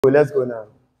Let's go now.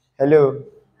 Hello.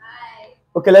 Hi.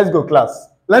 Okay, let's go, class.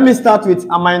 Let me start with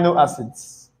amino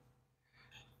acids.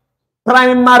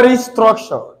 Primary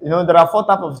structure. You know, there are 4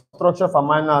 types of structure for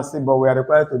amino acid, but we are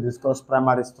required to discuss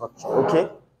primary structure. Okay.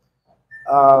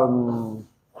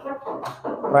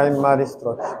 Primary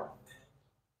structure.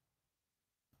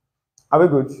 Are we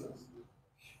good?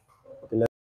 Okay,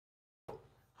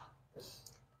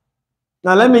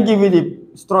 now let me give you the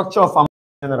structure of amino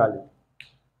generally.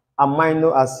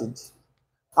 Amino acid.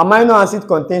 Amino acid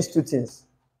contains 2 things: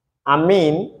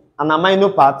 amine, an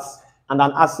amino part, and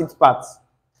an acid part.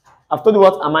 I've told you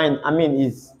what amine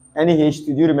is. NH2,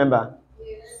 do you remember?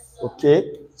 Yes.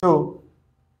 Okay, so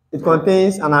it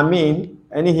contains an amine,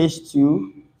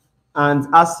 NH2, and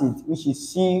acid, which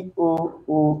is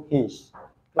COOH.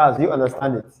 Class, do you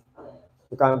understand it?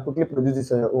 You can quickly produce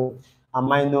this on your own.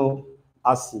 Amino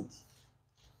acid.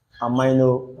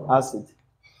 Amino acid.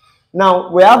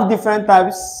 Now, we have different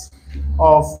types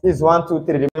of this 1, 2,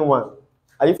 3, remain 1.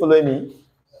 Are you following me?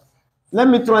 Let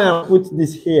me try and put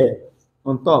this here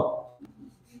on top.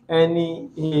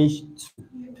 NH2.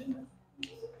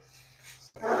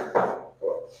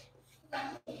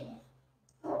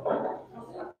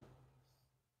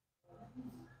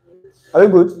 Are we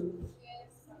good?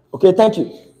 Okay, thank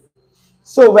you.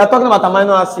 So, we are talking about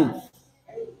amino acid.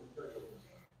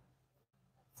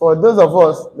 For those of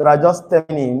us that are just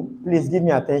stepping in, please give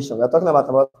me attention. We are talking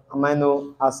about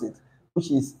amino acid, which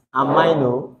is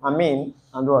amine,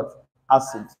 and what?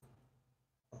 Acid.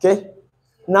 Okay?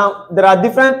 Now, there are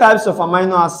different types of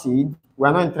amino acid. We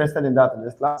are not interested in that in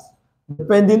this class,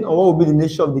 depending on what will be the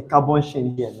nature of the carbon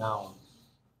chain here now.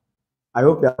 I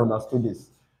hope you have understood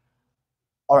this.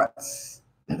 All right.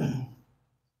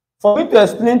 For me to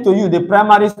explain to you the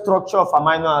primary structure of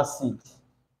amino acid,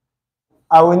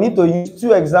 I will need to use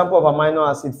 2 examples of amino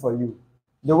acid for you.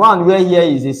 The one where here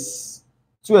is this,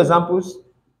 2 examples.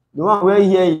 The one where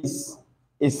here is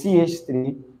a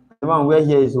CH3. The one where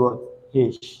here is what?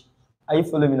 H. Are you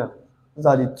following me now? Those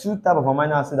are the 2 types of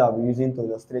amino acid I'll be using to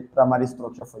illustrate primary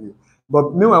structure for you.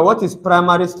 But meanwhile, what is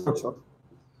primary structure?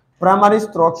 Primary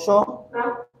structure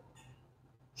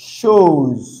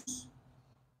shows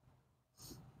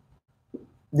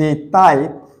the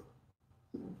type,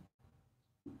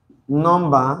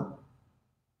 number,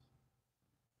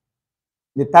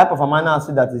 the type of amino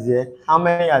acid that is here. How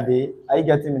many are they? Are you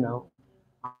getting me now?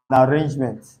 The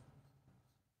arrangement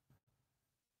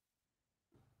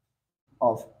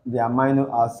of the amino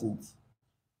acids.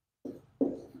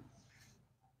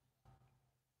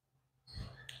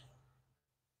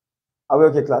 Are we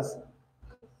okay, class?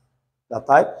 The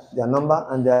type, their number,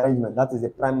 and the arrangement. That is the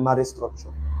primary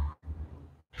structure.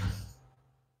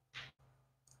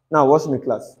 Now, watch me,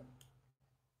 class.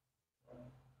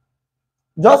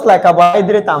 Just like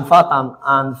carbohydrate and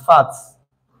fats,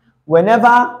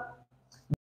 whenever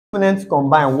components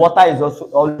combine, water is also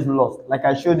always lost, like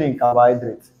I showed you in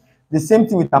carbohydrate. The same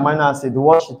thing with amino acid.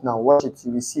 Watch it now. Watch it.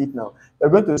 You will see it now. You're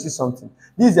going to see something.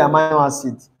 This is the amino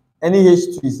acid.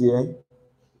 NH2 is here.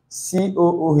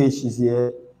 COOH is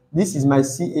here. This is my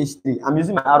CH3. I'm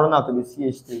using my arrow now to be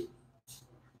CH3.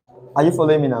 Are you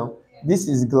following me now? This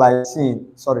is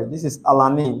glycine. Sorry, this is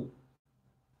alanine.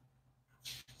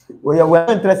 We're not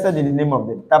interested in the name of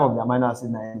the type of the amino acid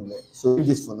now anyway. So leave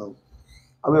this for now.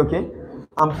 Are we okay?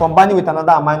 I'm combining with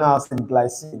another amino acid,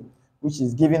 glycine, which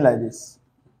is given like this.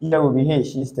 Here will be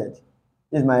H instead.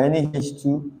 This is my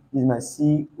NH2, this is my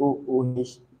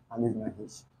COOH, and this is my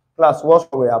H. Class, what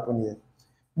will happen here?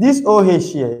 This OH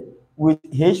here with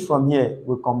H from here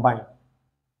will combine.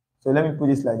 So let me put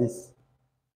this like this.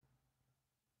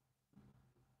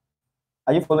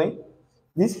 Are you following?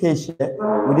 This H here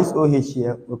with this OH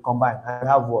here will combine and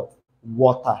have what?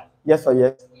 Water. Yes or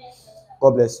yes? Yes.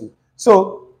 God bless you.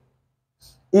 So,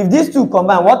 if these 2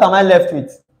 combine, what am I left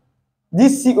with?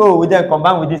 This CO will then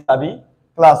combine with this, Abi.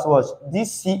 Class, watch.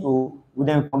 This CO will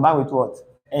then combine with what?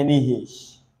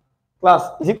 NaH.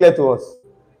 Class, is it clear to us?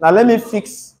 Now let me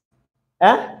fix.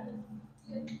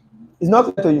 It's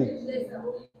not clear to you.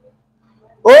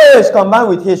 OH combined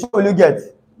with H, what will you get?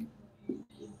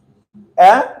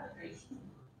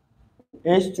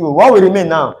 H2. What will remain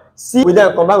now? C will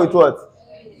then combine with what?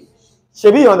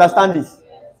 Shebi, you understand this?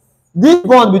 This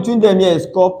bond between them here is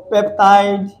called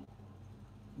peptide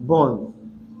bond.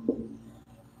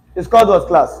 It's called what,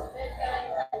 class?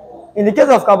 In the case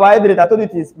of carbohydrate, I told you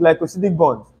it is glycosidic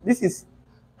bond. This is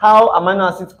how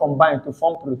amino acids combine to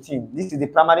form protein. This is the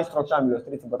primary structure I'm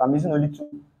illustrating, but I'm using only 2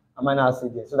 amino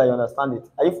acids here so that you understand it.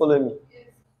 Are you following me?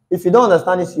 Yes. If you don't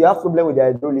understand this, you have problem with the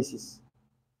hydrolysis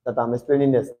that I'm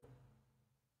explaining this.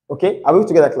 Okay? Are we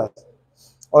together, class?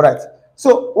 All right.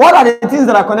 So what are the things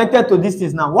that are connected to these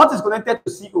things now? What is connected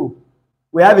to CO?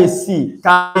 We have a C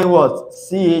carrying what?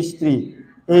 CH3,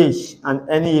 H, and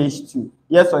NEH2.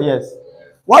 Yes or yes?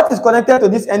 What is connected to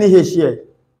this NEH here?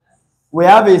 We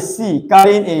have a C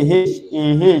carrying a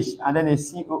H, and then a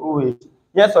COOH.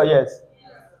 Yes or yes?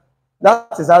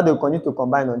 That is how they continue to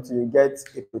combine until you get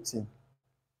a protein.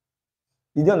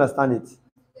 Did you understand it?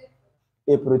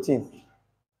 A protein.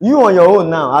 You on your own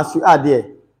now, as you are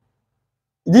there,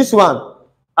 this one,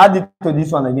 add it to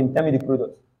this one again. Tell me the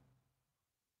product.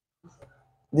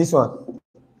 This one.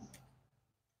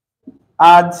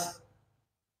 Add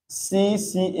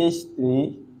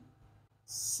CCH3,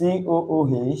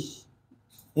 COOH, H.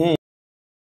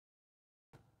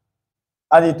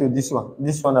 Add it to this one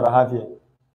that I have here.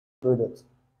 Product.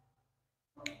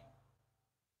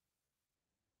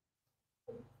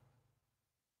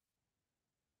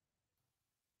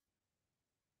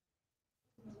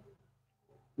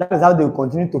 That is how they will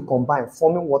continue to combine,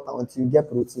 forming water until you get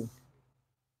protein.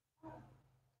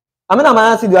 Amino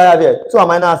acid do I have here? 2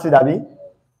 amino acid, Abi.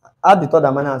 Add the third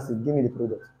amino acid. Give me the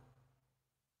product.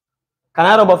 Can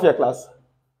I rub off your class?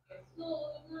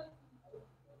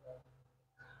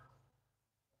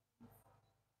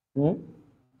 Hmm?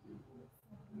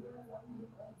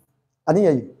 I didn't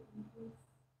hear you.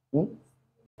 Hmm?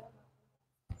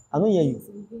 I don't hear you.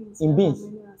 In beans.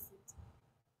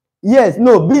 Yes,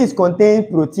 no, beans contain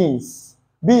proteins.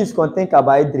 Beans contain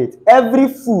carbohydrates. Every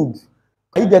food,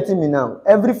 are you getting me now?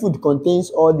 Every food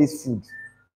contains all this food.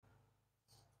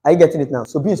 Are you getting it now?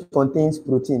 So beans contains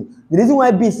protein. The reason why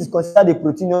beans is considered a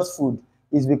proteinous food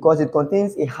is because it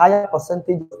contains a higher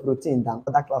percentage of protein than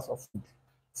other class of food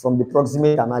from the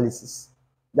proximate analysis.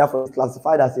 Therefore, it's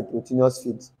classified as a proteinous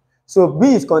food. So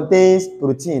beans contains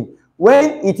protein.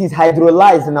 When it is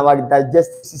hydrolyzed in our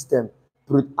digestive system,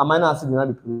 amino acid will not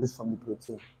be produced from the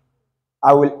protein.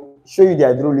 I will show you the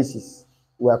hydrolysis.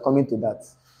 We are coming to that.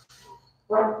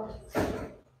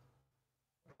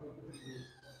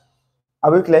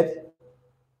 Are we clear?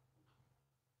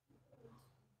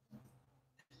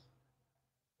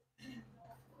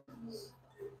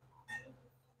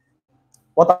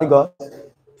 What have we got?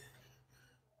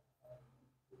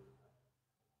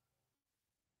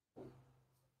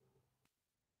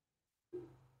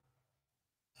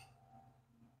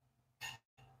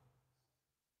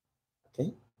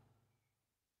 Okay.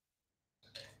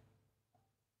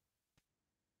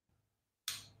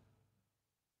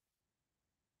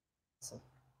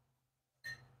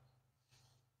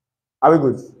 Are we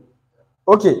good?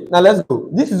 Okay, now let's go.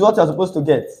 This is what you're supposed to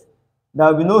get. There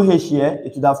will be no H here.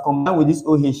 It would have combined with this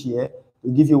OH here to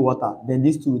give you water. Then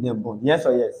these two will then bond. Yes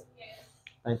or yes?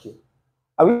 Thank you.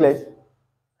 Are we clear?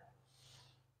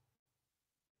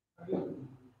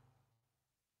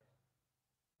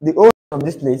 The O from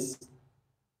this place,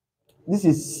 this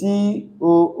is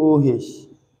COOH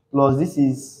plus this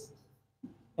is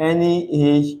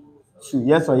NaH2.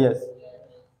 Yes or yes?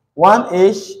 One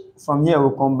H from here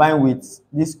will combine with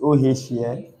this OH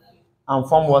here and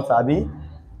form water, Abi.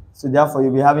 So therefore,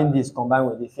 you'll be having this combined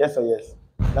with this. Yes or yes?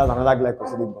 That's another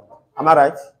glycosidic bond. Am I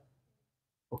right?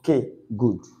 Okay,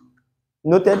 good.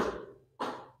 Noted?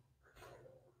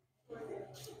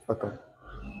 Okay.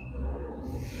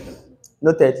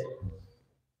 Noted?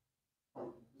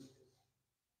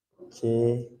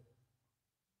 Okay.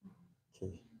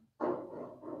 Okay.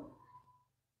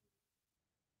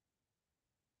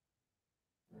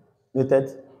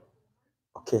 Noted?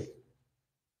 Okay.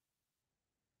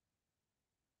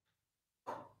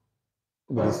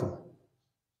 Look at this one.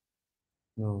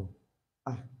 No.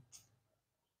 Ah.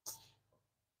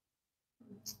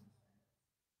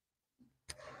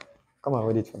 Come and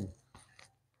hold it for me.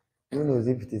 Who knows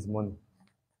if it is money?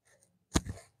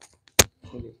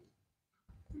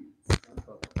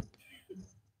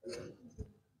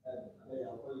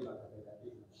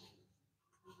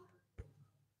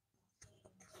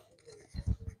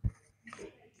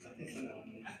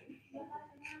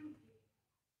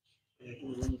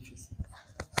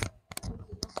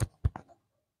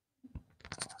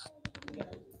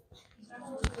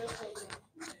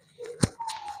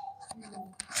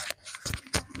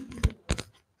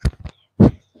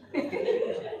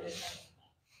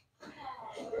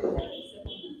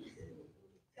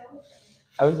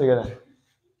 Are we together?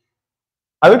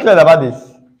 Are we clear about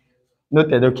this?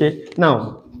 Noted, okay?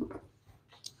 Now,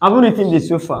 have you written this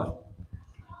so far?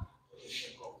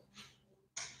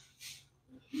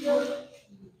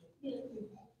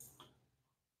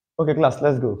 Okay, class,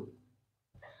 let's go.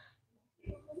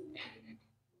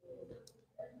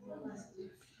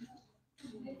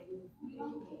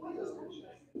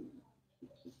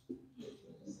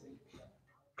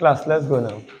 Class, let's go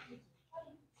now.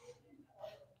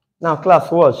 Now,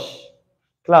 class, watch.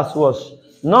 Class, watch.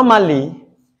 Normally,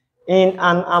 in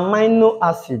an amino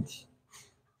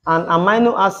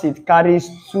acid carries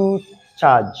two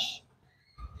charge.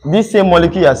 This same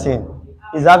molecule you are seeing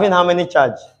is having how many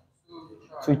charge?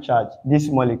 Two charge. This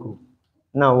molecule.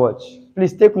 Now, watch.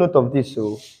 Please take note of this.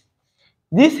 So,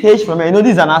 this H from here, you know,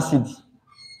 this is an acid.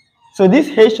 So, this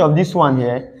H of this one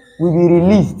here will be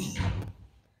released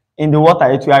in the water.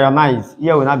 It will ionize.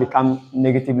 Here will now become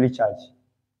negatively charged.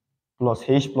 Plus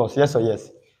H plus. Yes or yes?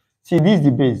 See, this is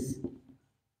the base.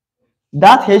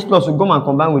 That H plus will come and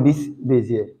combine with this base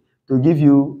here to give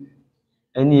you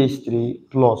NH3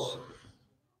 plus.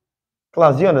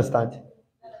 Class, do you understand?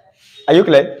 Are you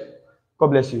clear? God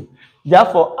bless you.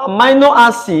 Therefore, amino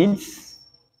acids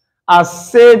are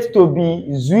said to be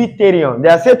zwitterion. They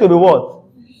are said to be what?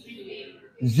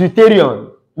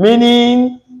 Zwitterion.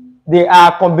 Meaning they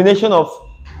are combination of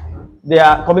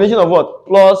what?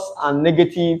 Plus and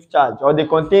negative charge. Or they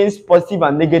contain positive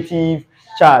and negative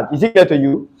charge. Is it clear to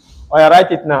you? Or I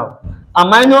write it now.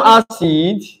 Amino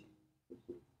acid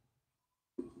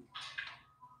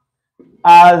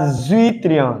are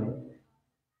zwitterion.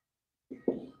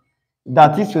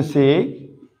 That is to say,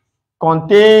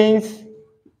 contains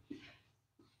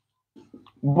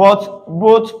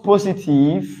both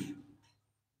positive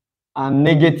and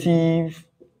negative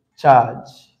charge.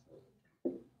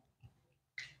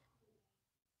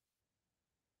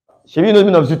 Should we know the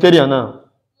meaning of zwitterion now?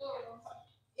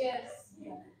 Yes.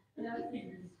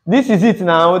 This is it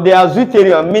now. They are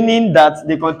zwitterion, meaning that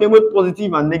they contain both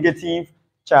positive and negative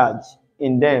charge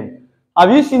in them.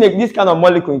 Have you seen this kind of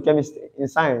molecule in chemistry, in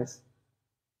science?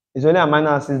 It's only amino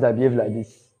acids that behave like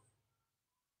this.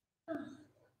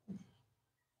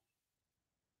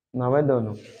 Now, well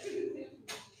done.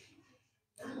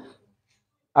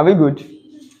 Are we good?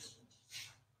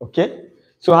 Okay.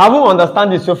 So, having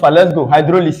understand this so far, let's go.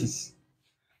 Hydrolysis.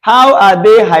 How are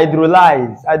they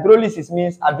hydrolyzed? Hydrolysis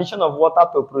means addition of water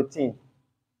to protein.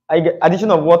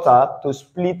 Addition of water to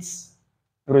split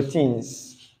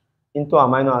proteins into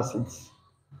amino acids.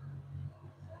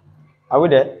 Are we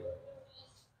there?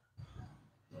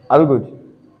 Are we good?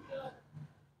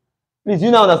 Please, you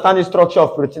now understand the structure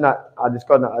of protein I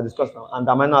discussed now, and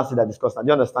the amino acid I discussed now. Do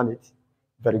you understand it?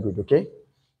 Very good, okay?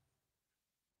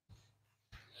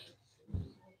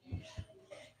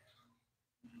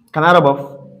 Can I rub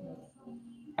off?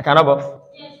 I can rub off?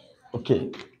 Yes.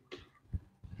 Okay.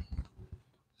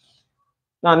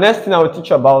 Now, next thing I will teach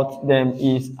you about them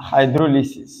is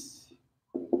hydrolysis.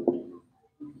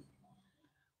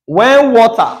 When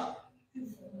water,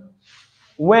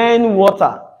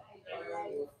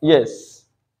 yes,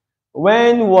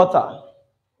 when water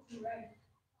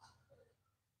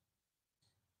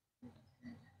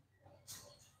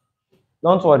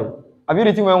don't worry. Have you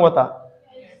written when water?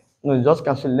 No, just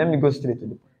cancel. Let me go straight to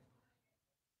the point.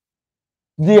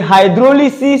 The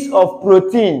hydrolysis of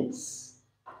proteins.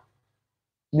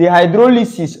 The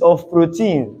hydrolysis of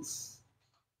proteins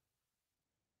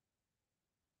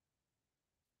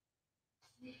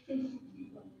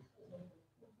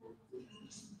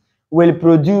will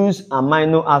produce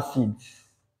amino acids.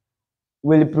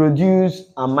 Will produce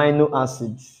amino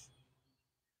acids.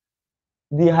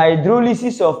 The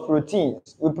hydrolysis of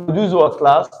proteins will produce what,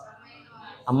 class?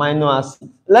 Amino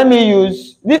acids. Let me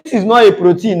use, this is not a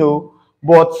protein, no,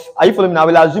 but are you following me? I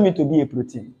will assume it to be a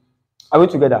protein. Are we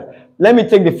together? Let me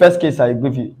take the first case I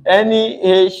give you.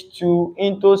 NH2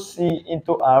 into C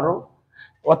into R,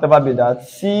 whatever be that,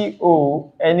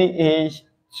 CO,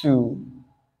 NH2,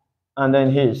 and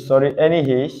then H, sorry,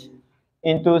 NH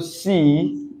into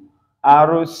C,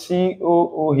 R,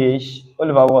 COOH,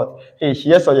 all over what? H,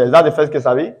 yes or yes? Is that the first case,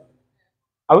 are we?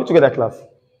 Are we together, class?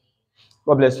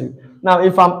 God bless you. Now,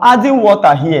 if I'm adding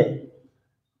water here,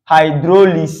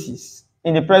 hydrolysis,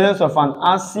 in the presence of an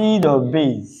acid or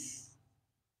base,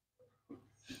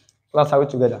 class, are we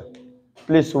together?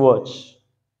 Please watch.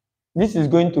 This is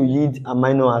going to yield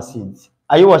amino acids.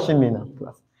 Are you watching me now,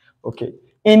 class? Okay.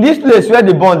 In this place where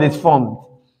the bond is formed,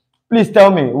 please tell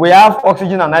me, we have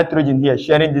oxygen and nitrogen here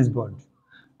sharing this bond.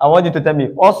 I want you to tell me,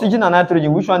 oxygen and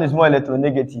nitrogen, which one is more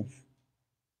electronegative?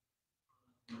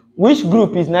 Which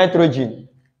group is nitrogen?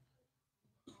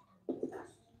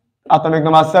 Atomic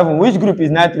number 7. Which group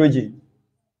is nitrogen?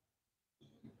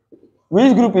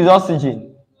 Which group is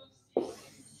oxygen?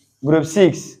 Group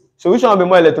 6. So which one will be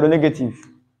more electronegative?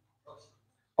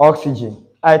 Oxygen.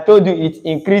 I told you it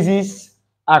increases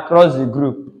across the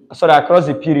group, sorry, across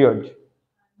the period,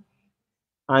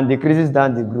 and decreases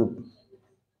down the group.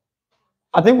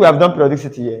 I think we have done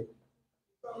periodicity here.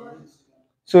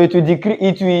 So it will decrease,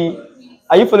 it will,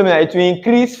 are you following me? It will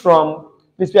increase from,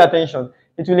 please pay attention,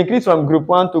 it It will increase from group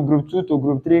 1 to group 2 to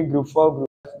group 3, group 4, group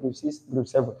 5, group 6, group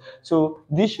 7. So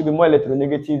this should be more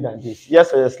electronegative than this.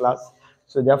 Yes or yes, class?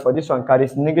 So therefore, this one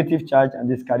carries negative charge and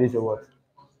this carries a what?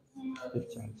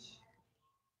 Positive charge.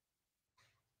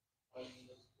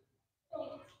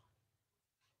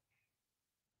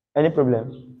 Any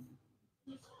problem?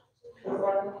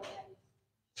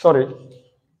 Sorry.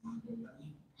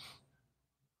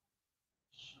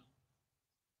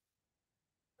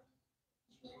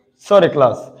 Sorry,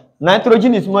 class.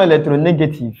 Nitrogen is more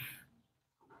electronegative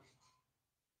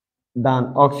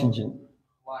than oxygen.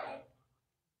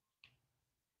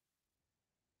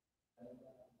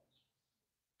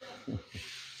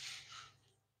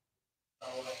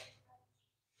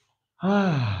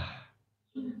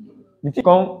 The thing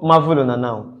come marvel on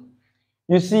now.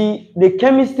 You see, the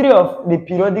chemistry of the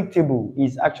periodic table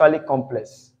is actually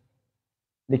complex.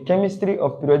 The chemistry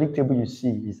of periodic table you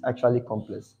see is actually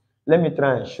complex. Let me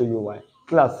try and show you why.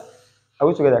 Class, are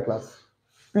we together, class?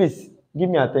 Please give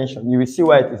me attention. You will see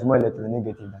why it is more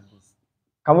electronegative than this.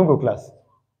 Can we go, class?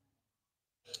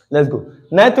 Let's go.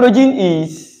 Nitrogen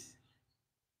is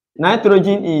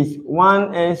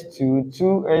 1s2,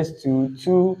 2s2,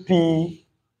 2p3.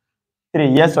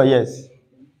 Yes or yes?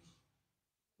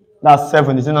 That's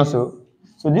 7, isn't it so?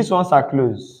 So these ones are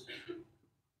closed.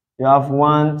 You have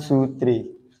 1, 2,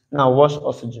 3. Now wash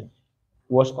oxygen.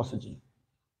 Wash oxygen.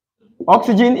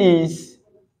 Oxygen is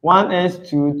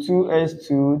 1s2,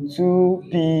 2s2,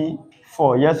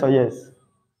 2p4. Yes or yes?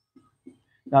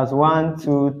 That's 1,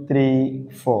 2, 3,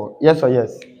 4. Yes or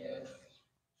yes?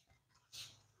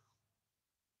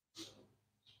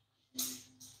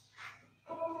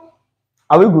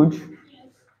 Are we good?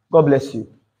 God bless you.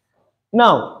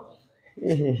 Now,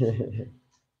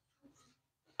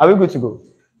 are we good to go?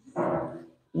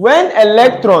 When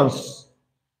electrons,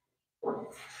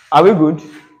 are we good?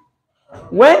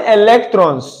 When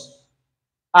electrons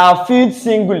are filled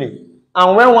singly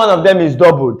and when one of them is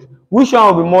doubled, which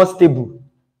one will be more stable?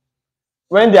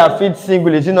 When they are filled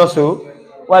singly, is it not so?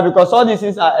 Why? Because all these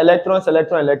things are electrons,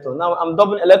 electron, electron. Now I'm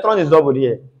doubling, electron is doubled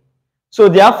here. So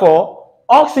therefore,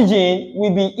 oxygen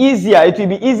will be easier. It will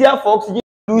be easier for oxygen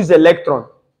to lose electron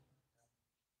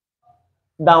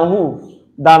than who?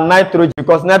 Than nitrogen,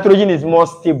 because nitrogen is more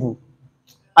stable.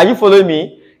 Are you following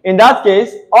me? In that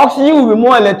case, oxygen will be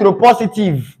more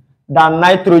electropositive than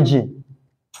nitrogen.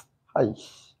 Are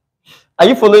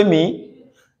you following me?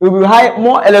 It will be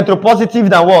more electropositive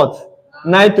than what?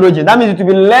 Nitrogen. That means it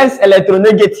will be less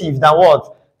electronegative than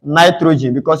what?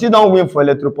 Nitrogen. Because you don't win for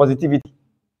electropositivity.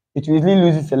 It will easily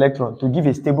lose its electron to give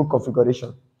a stable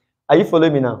configuration. Are you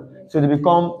following me now? So they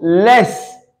become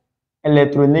less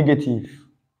electronegative.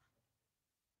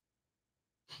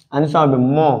 And this one will be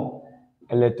more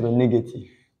electronegative.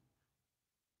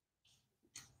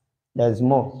 There is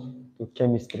more to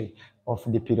chemistry of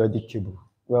the periodic table.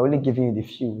 We're only giving you the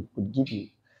few we could give you.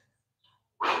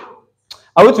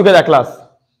 Are we together, class?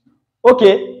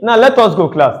 Okay, now let us go,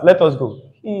 class. Let us go.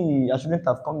 I shouldn't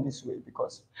have come this way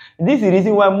because this is the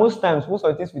reason why most times, most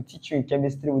of the things we teach you in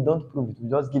chemistry, we don't prove it. We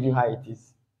just give you how it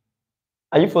is.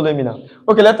 Are you following me now?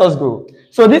 Okay, let us go.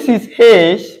 So this is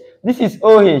H, this is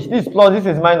OH, this is plus, this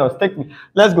is minus. Take me.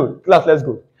 Let's go, class, let's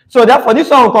go. So therefore, this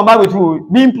one will combine with who?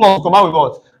 Being plus will combine with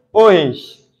what?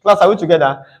 OH. Class, are we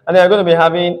together? And then we're going to be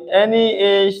having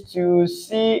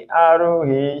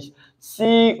NaH2CROH,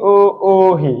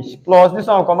 COOH. Plus, this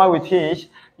one will combine with H.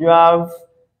 You have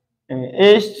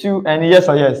H2, and yes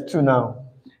or yes, 2 now.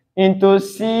 Into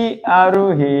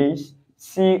CROH,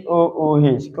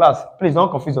 COOH. Class, please don't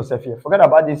confuse yourself here. Forget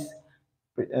about this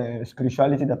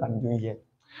spirituality that I'm doing here.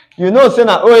 You know, say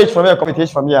now OH from here, come with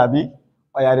H from here, Abi,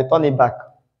 or you return it back.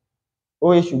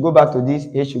 OH should go back to this,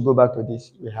 H should go back to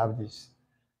this. We have this.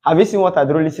 Have you seen what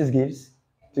hydrolysis gives?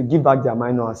 To give back the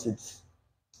amino acids.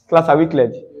 Class, are we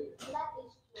cleared?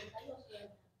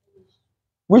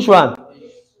 Which one?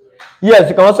 Yes,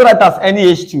 you can also write as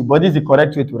NaH2, but this is the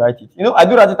correct way to write it. You know, I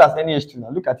do write it as NaH2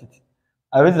 now. Look at it.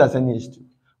 I write it as NaH2.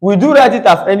 We do write it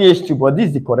as NaH2, but this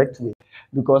is the correct way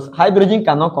because hydrogen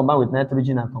cannot combine with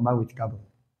nitrogen and combine with carbon.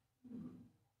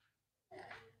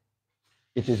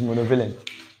 It is monovalent.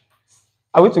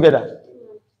 Are we together?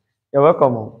 You're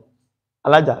welcome.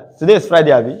 Alaja, today is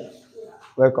Friday, Abi.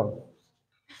 Welcome.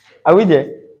 Are we there?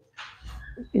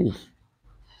 Serious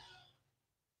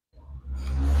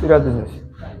business.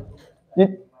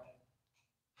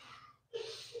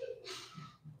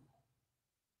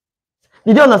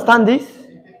 Did you understand this?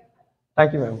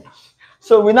 Thank you very much.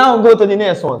 So we now go to the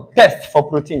next one. Test for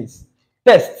proteins.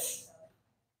 Tests.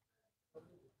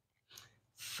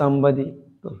 Somebody.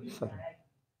 Oh, sorry.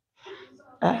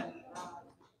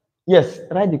 Yes,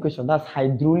 write the question. That's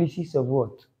hydrolysis of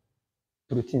what?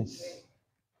 Proteins.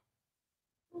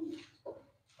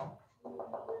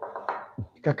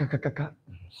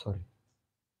 Sorry.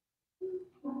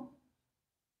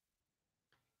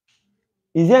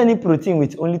 Is there any protein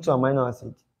with only 2 amino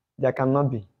acids? There cannot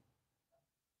be.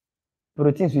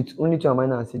 Proteins with only 2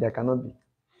 amino acids, there cannot be.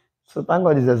 So thank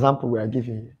God, this example we are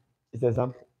giving you. It's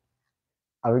example.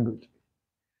 Are we good?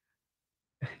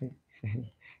 I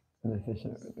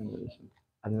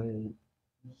don't hear you.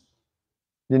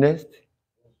 The next?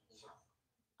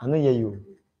 I don't hear you.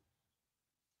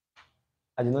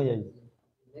 I did not hear you.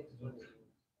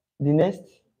 The next?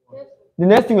 The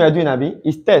next thing we are doing, Abby,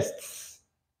 is tests.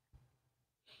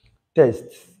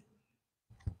 Tests.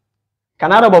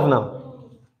 Can I rub off now?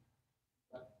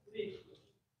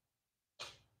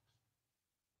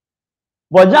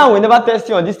 But John will never test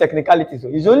you on these technicalities. So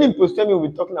it's only in post-term we'll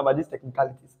be talking about these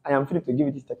technicalities. I am free to give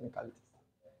you these technicalities.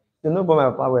 You know about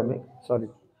my power, man. Sorry.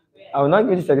 I will not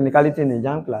give this technicality in the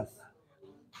Jam class.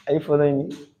 Are you following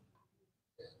me?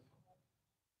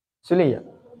 Suleya.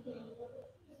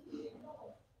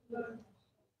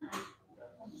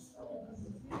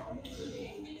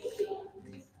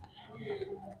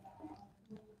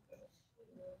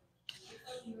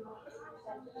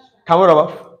 Can we rub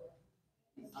off?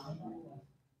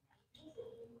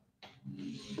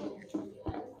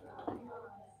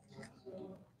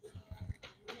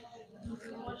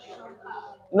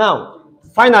 Now,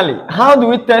 finally, how do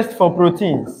we test for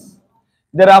proteins?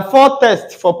 There are 4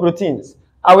 tests for proteins.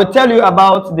 I will tell you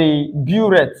about the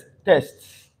burette test.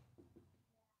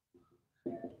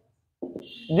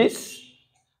 This,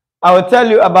 I will tell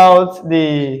you about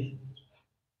the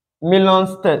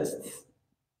Millon's test.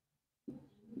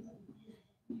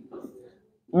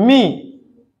 We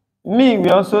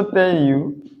also tell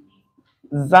you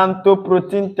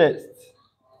xanthoprotein test.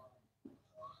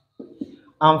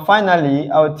 And finally,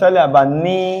 I will tell you about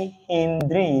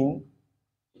Nihindrin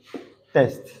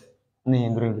test.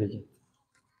 Nihindrin reagent.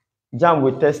 Jam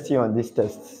will test you on these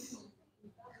tests.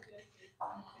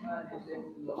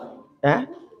 Eh?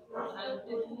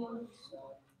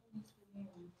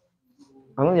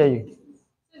 I don't hear you.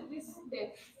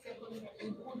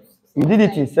 You did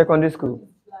it in secondary school?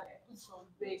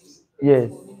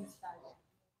 Yes.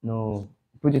 No.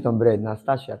 Put it on bread. Now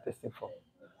starch you are testing for.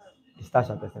 The starch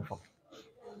you are testing for.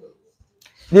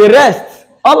 The rest,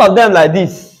 all of them like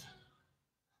this.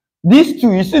 These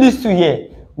 2, you see these 2 here?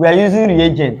 We are using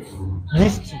reagents.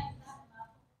 These 2.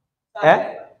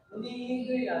 Eh?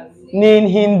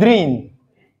 Ninhydrin.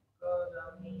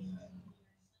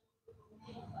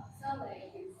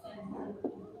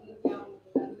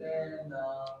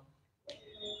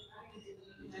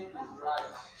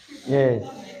 Yes.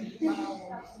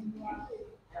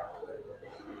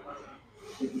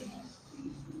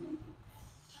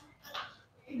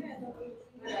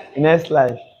 Next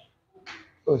slide.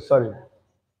 Oh, sorry.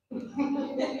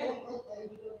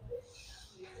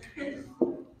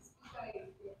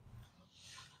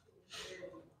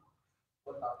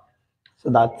 So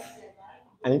that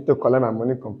I need to collect my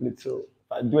money complete. So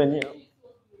if I do any,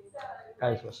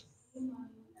 guys, was.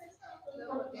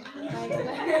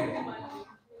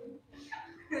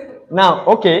 Now,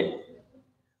 okay.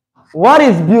 What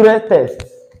is burette test?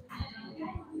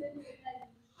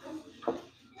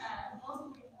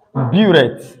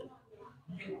 Burette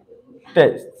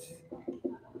test.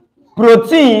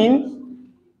 Protein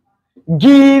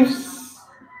gives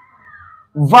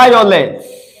violet.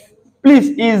 Please,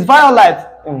 is violet?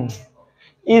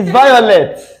 Is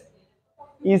violet?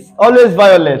 Is always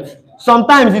violet.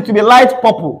 Sometimes it will be light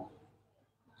purple.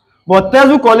 But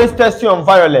textbook always test you on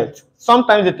violet.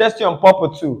 Sometimes they test you on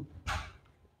purple too.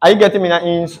 Are you getting me?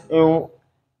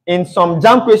 In some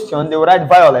jam question, they will write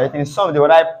violet. In some, they will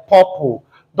write purple.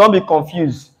 Don't be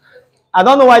confused. I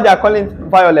don't know why they are calling it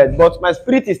violet, but my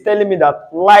spirit is telling me that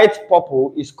light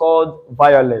purple is called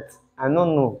violet. I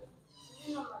don't know.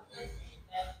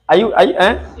 Are you,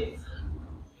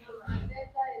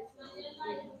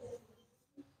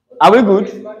 Are we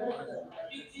good?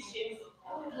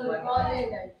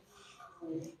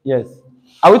 Yes.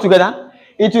 Are we together?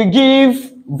 It will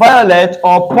give violet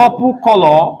or purple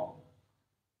color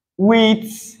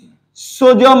with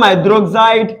sodium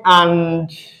hydroxide and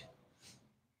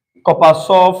copper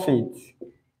sulfate.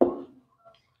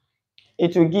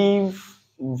 It will give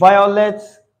violet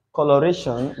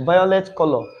coloration, violet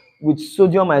color with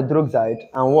sodium hydroxide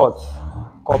and what?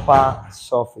 Copper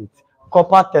sulfate.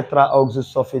 Copper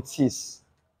tetraoxosulfate.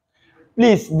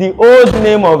 Please, the old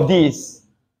name of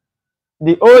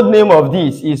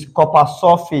this is copper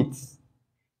sulfate.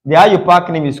 The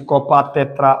IUPAC name is copper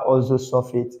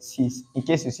tetraozosulfate 6. In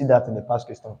case you see that in the past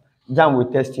question, JAM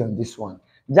will test you on this one.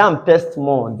 JAM tests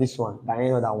more on this one than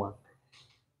any other one.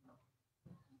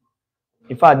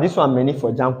 In fact, this one many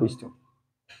for JAM question.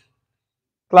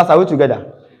 Class, are we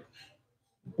together?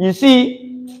 You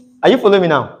see, are you following me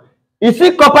now? You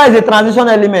see, copper is a transition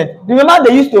element. Remember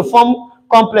they used to form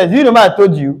complex. Do you remember I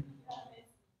told you?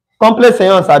 Complex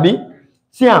ions, Sabi?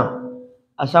 See,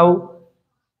 Ashawo.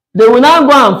 They will now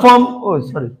go and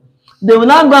form, They will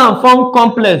now go and form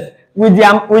complex with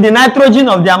the nitrogen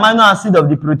of the amino acid of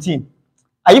the protein.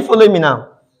 Are you following me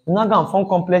now? They will now go and form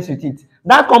complex with it.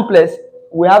 That complex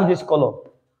will have this color.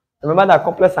 Remember that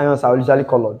complex ions are usually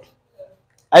colored.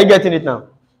 Are you getting it now?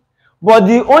 But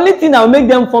the only thing that will make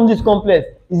them form this complex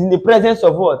is in the presence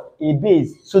of what? A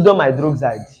base, sodium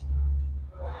hydroxide.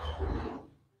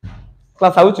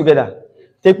 Class, are we together?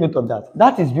 Take note of that.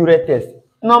 That is Buret test.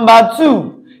 Number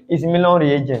 2 is Milan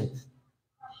reagent.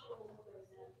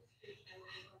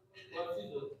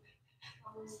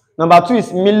 Number 2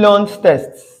 is Milan's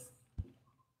test.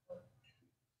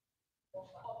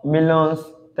 Milan's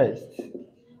test.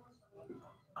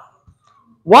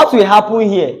 What will happen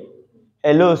here?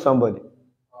 Hello, somebody.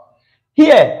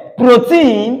 Here,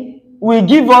 protein will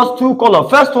give us 2 colors.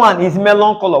 First one is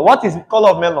melon color. What is the color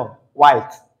of melon?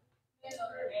 White.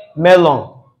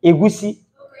 Melon. Egusi.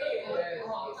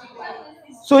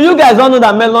 So you guys don't know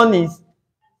that melon is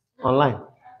online.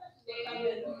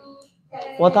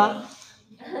 Water.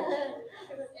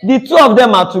 The 2 of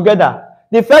them are together.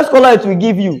 The first color it will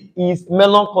give you is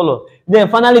melon color. Then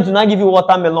finally it will not give you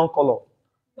watermelon color.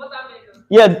 Watermelon.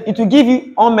 Yeah, it will give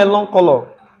you all melon color.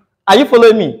 Are you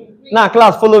following me? Now,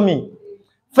 class, follow me.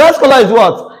 First color is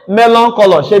what? Melon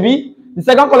color. Shebi? The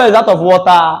second color is that of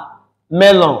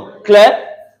watermelon. Clear?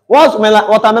 What's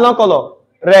watermelon color?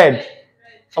 Red.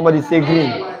 Somebody say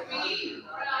green.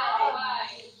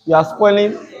 You are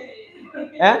spoiling.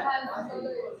 Eh?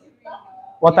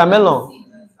 Watermelon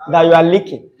that you are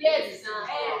licking. Yes.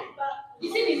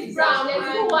 You see this brown, there's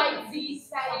no white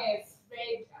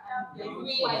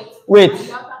wait.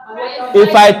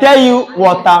 If I tell you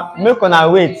water, make una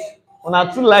wait.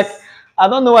 Una too like, I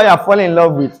don't know why you are falling in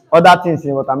love with other things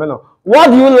in watermelon.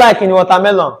 What do you like in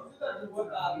watermelon?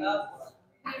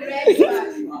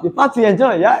 The part you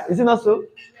enjoy, yeah? Is it not so?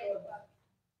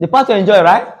 The part you enjoy,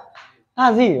 right?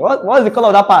 That's it. What's the color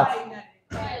of that part?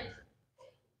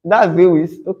 That's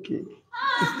Lewis. Okay.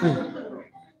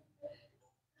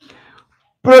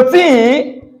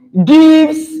 Protein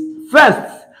gives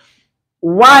first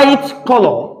white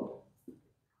color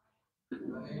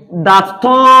that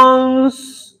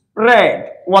turns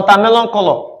red, watermelon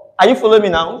color. Are you following me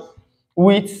now?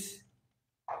 With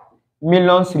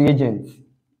Milan's reagent.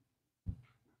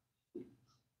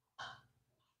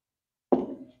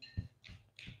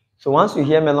 So once you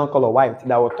hear melon color white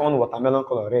that will turn watermelon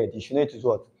color red, you should know it is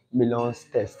what? Milan's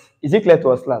test. Is it clear to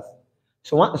us, class?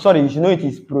 So sorry, you should know it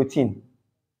is protein.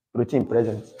 Protein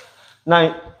present.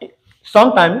 Now,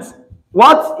 sometimes,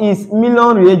 what is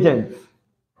Milan reagent?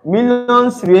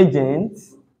 Milan's reagent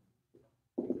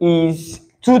is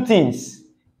 2 things.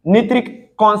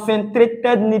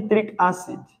 Concentrated nitric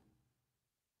acid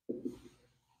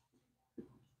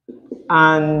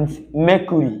and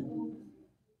mercury.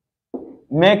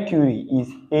 Mercury is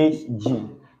Hg,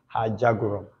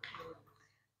 Hajagoram.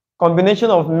 Combination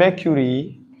of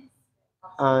mercury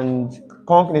and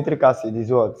conc nitric acid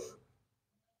is what?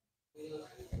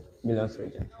 Milan's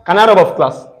reagent. Can I rub off,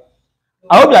 class?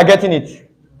 I hope you are getting it.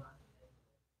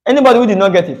 Anybody who did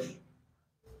not get it?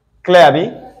 Clear,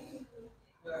 Abi?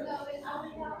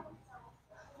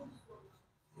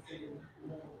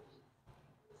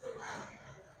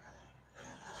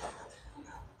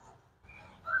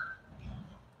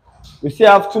 We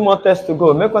still have 2 more tests to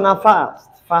go. Make one fast.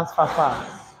 Fast.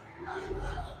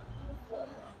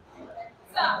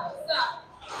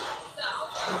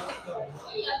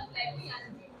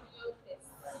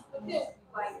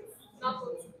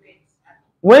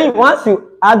 Once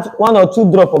you add 1 or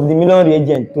 2 drops of the Milan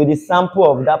reagent to the sample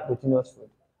of that proteinous food,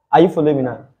 are you following me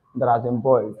now? That has been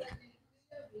boiled.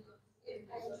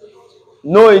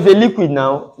 No, it's a liquid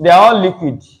now. They are all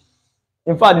liquid.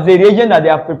 In fact, it's a reagent that they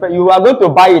have prepared. You are going to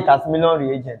buy it as Milan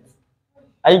reagent.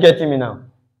 Are you getting me now?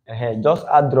 Just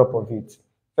add drop of it.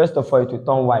 First of all, it will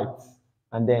turn white,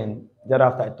 and then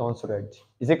thereafter it turns red.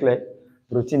 Is it clear?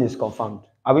 Protein is confirmed.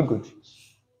 Are we good?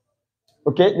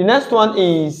 Okay, the next one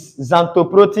is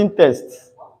xanthoprotein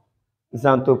test.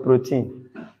 Xanthoprotein.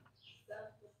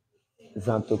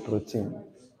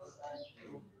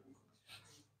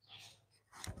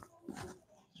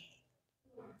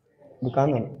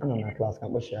 Bukan anak kelas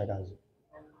kampus ya guys.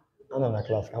 One of the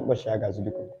class, how much I got to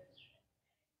do?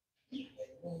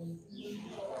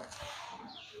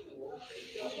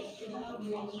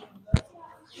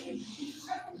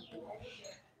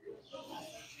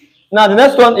 Now the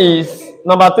next one is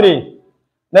number 3.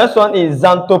 Next one is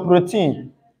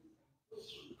xanthoprotein.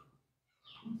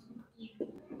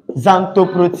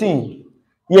 Xanthoprotein.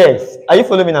 Yes. Are you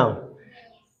following me now?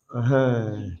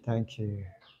 Thank you.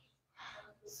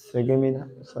 So give me that.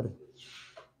 Sorry.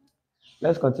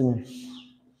 Let's continue.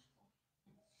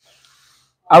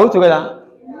 Are we together?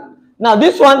 Now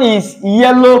this one is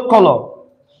yellow color.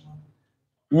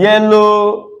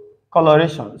 Yellow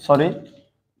coloration. Sorry.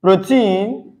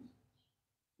 Protein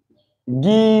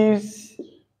gives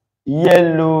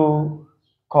yellow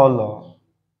color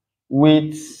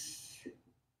with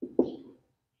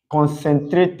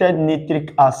concentrated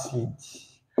nitric acid.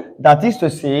 That is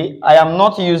to say, I am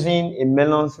not using a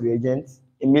Mellon's reagent.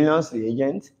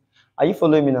 Are you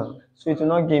following me now? So it will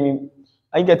not give me.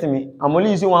 Are you getting me? I'm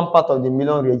only using one part of the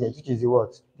Mellon reagent, which is the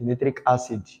what? The nitric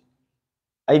acid.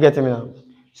 Are you getting me now?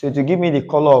 So it will give me the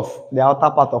color of the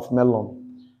outer part of melon.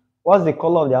 What's the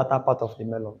color of the outer part of the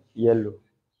melon? Yellow.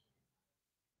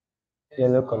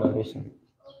 Yellow coloration.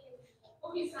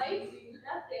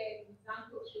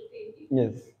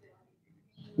 Yes.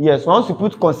 Yes, once you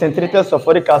put concentrated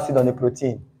sulfuric acid on the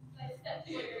protein.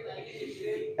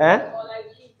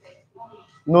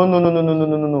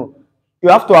 No. You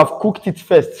have to have cooked it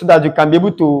first so that you can be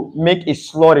able to make a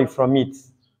slurry from it.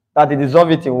 That you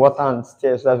dissolve it in water and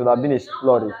stir, so that would have been a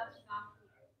slurry.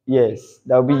 Yes,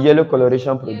 there will be yellow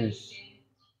coloration produced.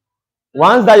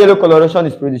 Once that yellow coloration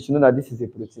is produced, you know that this is a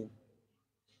protein.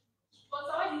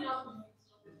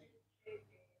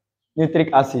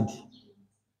 Nitric acid.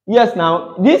 Yes,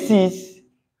 now this is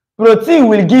protein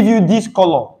will give you this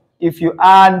color if you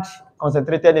add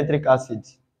concentrated nitric acid.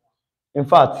 In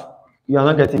fact, you are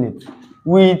not getting it.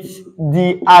 With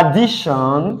the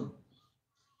addition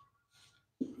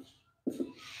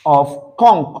of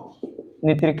conc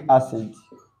nitric acid.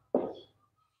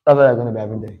 That's what you're going to be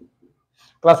having there.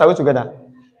 Class, are we together?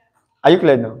 Are you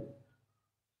clear now?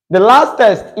 The last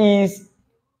test is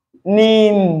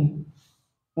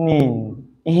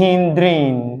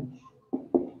hindering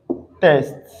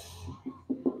test.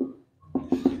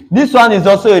 This one is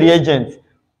also a reagent.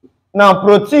 Now,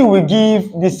 protein will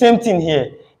give the same thing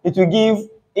here. It will give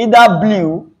either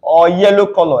blue or yellow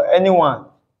color, anyone.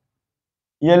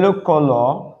 Yellow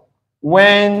color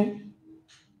when,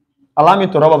 allow me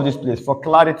to rub off this place for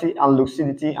clarity and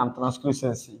lucidity and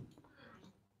translucency.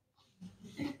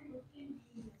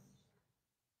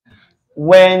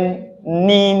 When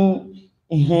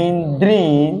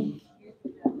hindering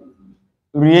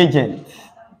reagent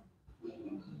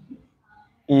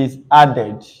is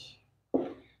added,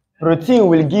 protein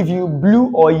will give you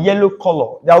blue or yellow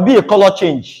color. There will be a color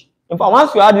change. In fact,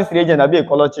 once you add this reagent, there will be a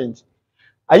color change.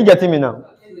 Are you getting me now?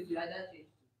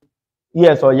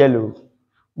 Yes, or yellow.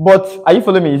 But are you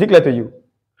following me? Is it clear to you?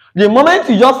 The moment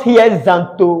you just hear the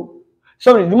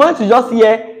moment you just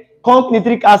hear conc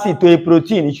nitric acid to a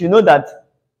protein, you should know that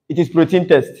it is protein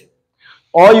test.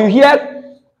 Or you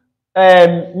hear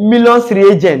Mellon's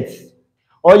reagent,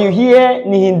 or you hear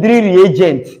Nihindri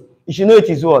reagent, you should know it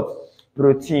is what?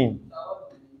 Protein.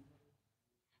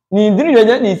 Nihindri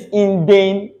reagent is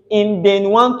indane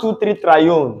 1, 2, 3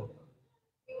 trione.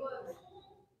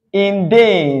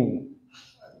 Indane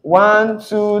 1,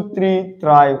 2, 3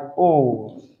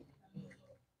 trione.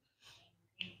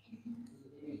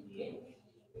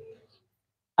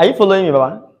 Are you following me,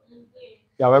 Baba?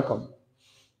 You are welcome.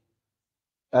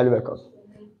 You're welcome.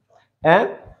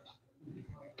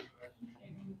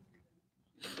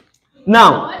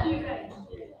 Now,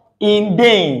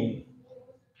 indane.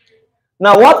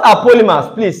 Now, what are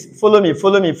polymers? Please follow me.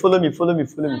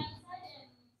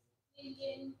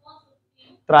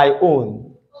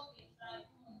 Trione.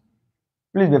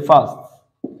 Please be fast.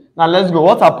 Now, let's go.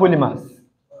 What are polymers?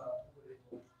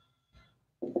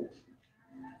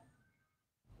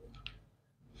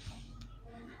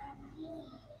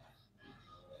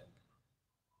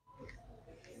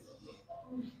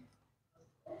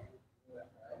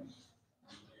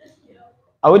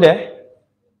 Are we there?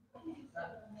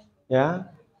 Yeah.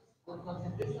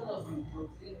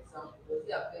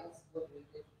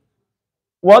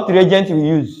 What reagent we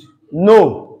use?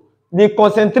 No. The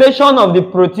concentration of the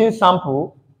protein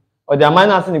sample or the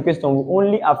amino acid in question will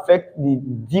only affect the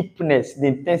deepness, the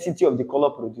intensity of the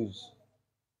color produced.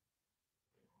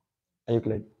 Are you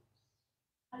clear?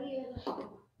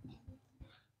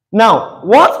 Now,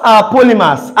 what are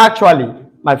polymers actually,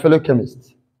 my fellow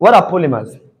chemists? What are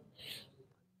polymers?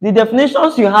 The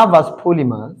definitions you have as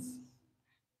polymers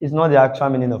is not the actual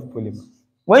meaning of polymer.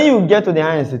 When you get to the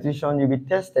higher institution, you'll be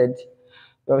tested,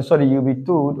 you'll be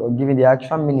told or given the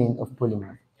actual meaning of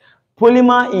polymer.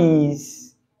 Polymer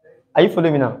is, are you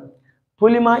following me now?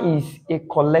 Polymer is a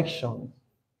collection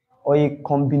or a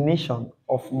combination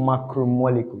of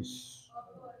macromolecules.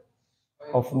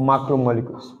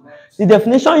 The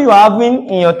definition you are having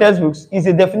in your textbooks is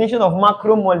a definition of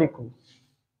macromolecule.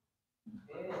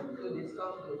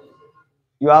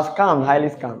 You are scammed, highly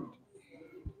scammed.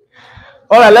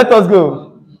 All right, let us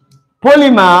go.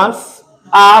 Polymers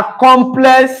are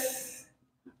complex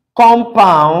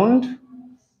compound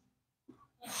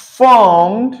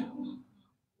formed.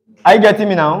 Are you getting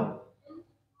me now?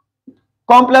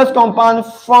 Complex compound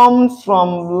formed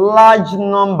from large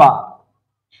number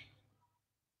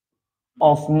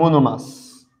of monomers.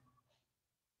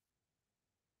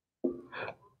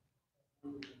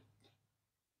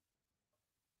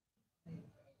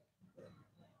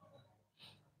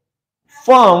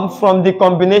 Formed from the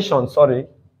combination,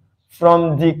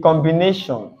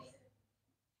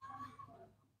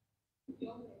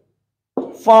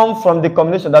 Formed from the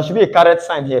combination. There should be a caret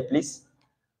sign here, please.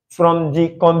 From the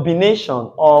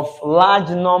combination of large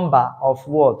number of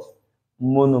what?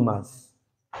 Monomers.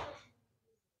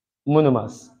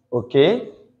 Okay?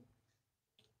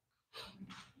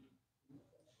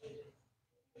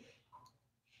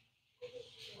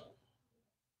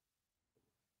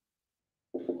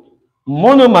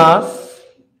 Monomers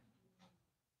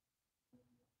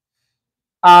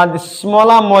are the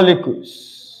smaller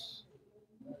molecules.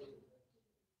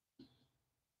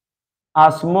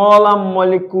 Are smaller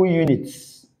molecule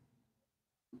units.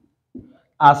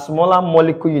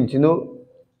 You know,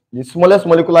 the smallest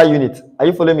molecular unit. Are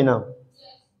you following me now?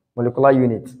 Molecular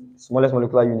unit. Smallest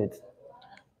molecular unit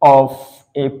of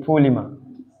a polymer.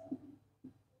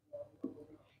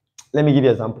 Let me give you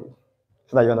an example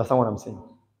so that you understand what I'm saying.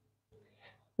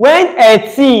 When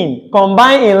 18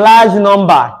 combine in large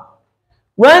number,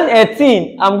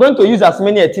 I'm going to use as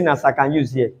many 18 as I can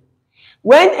use here.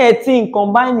 When 18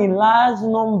 combine in large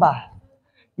number,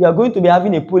 you are going to be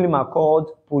having a polymer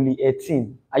called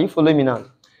poly-18. Are you following me now?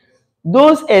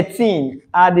 Those 18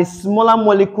 are the smaller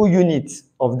molecule units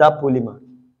of that polymer.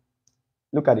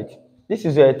 Look at it. This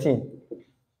is your 18.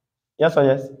 Yes or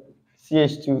yes?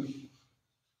 CH2,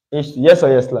 H2. Yes or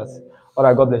yes, class? All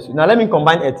right, God bless you. Now let me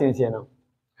combine 18s here now.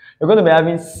 You're going to be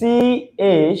having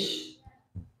CH.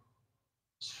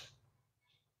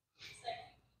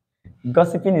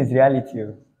 Gossiping is reality.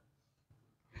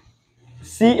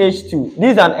 CH2.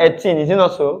 This is an 18, is it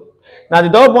not so? Now the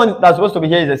double bond that's supposed to be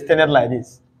here is extended like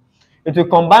this. It will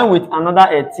combine with another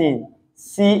 18,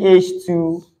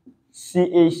 CH2,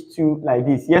 CH2 like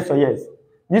this. Yes or yes?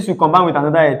 This will combine with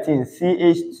another 18,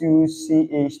 CH2,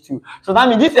 CH2. So that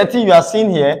means this 18 you are seeing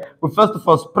here will first of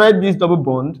all spread this double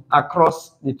bond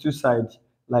across the two sides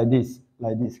like this,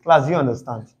 like this. Class, you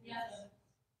understand? Yes.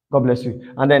 God bless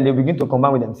you. And then they begin to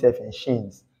combine with themselves in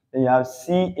chains. Then you have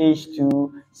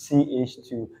CH2,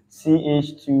 CH2,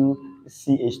 CH2,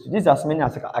 CH2. These are as many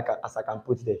as I can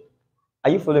put there.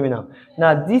 Are you following me now?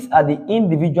 Now, these are the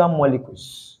individual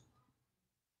molecules.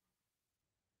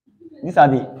 These are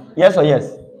the, yes or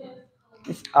yes?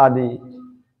 These are the,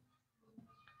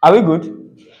 are we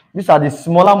good? These are the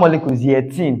smaller molecules, the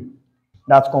 18,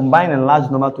 that combine in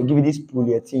large number to give you this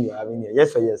poly-18 you're having here.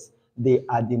 Yes or yes? They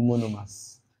are the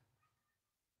monomers.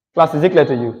 Class, is it clear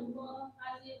to you?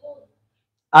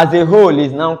 As a whole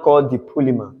is now called the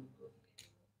polymer.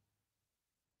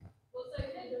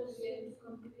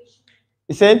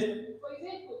 You said?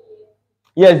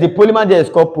 Yes, the polymer there is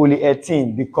called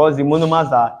poly-18 because the monomers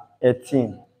are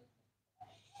 18.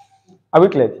 Are we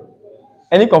clear?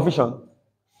 Any confusion?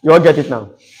 You all get it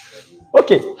now?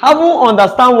 Okay, having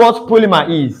understand what polymer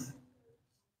is,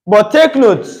 but take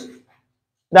note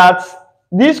that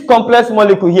this complex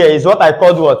molecule here is what I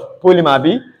called what? Polymer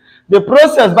B. The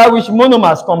process by which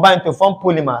monomers combine to form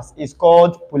polymers is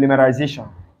called polymerization.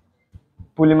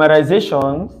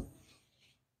 Polymerization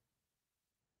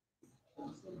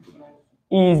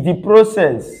is the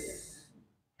process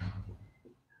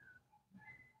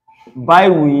by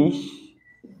which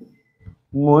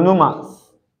monomers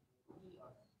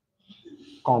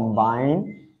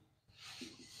combine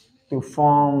to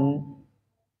form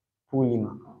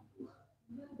polymer.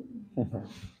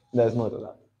 There's more to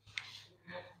that.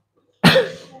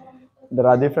 There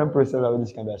are different processes of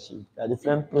which can be achieved. There are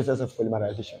different processes of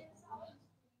polymerization.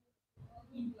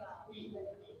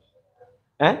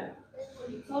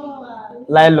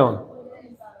 Nylon.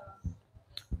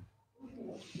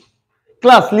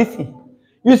 Class, listen.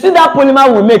 You see that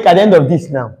polymer we make at the end of this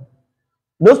now.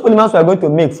 Those polymers we are going to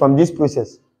make from this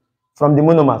process. from the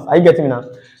monomers. Are you getting me now?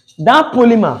 That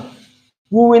polymer,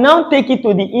 we will now take it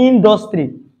to the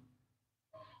industry,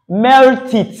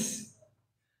 melt it.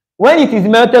 When it is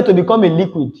melted to become a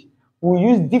liquid, we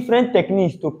use different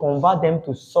techniques to convert them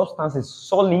to substances,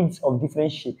 solids of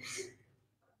different shapes.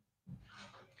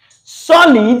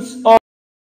 Solids of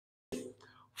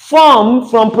formed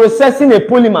from processing a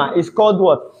polymer is called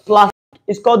what? Plastic.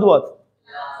 It's called what?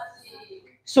 Plastic.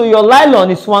 So your nylon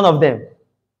is one of them.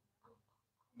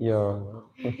 Your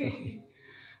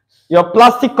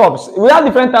plastic cups. We have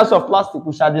different types of plastic.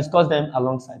 We shall discuss them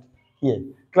alongside here.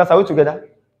 Class, are we together?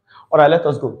 All right, let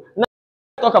us go. Now,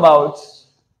 let's talk about,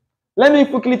 let me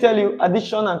quickly tell you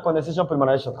addition and condensation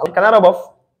polymerization. Can I rub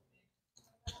off?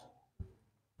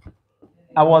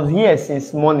 I was here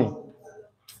since morning.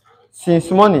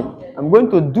 Since morning. I'm going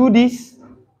to do this.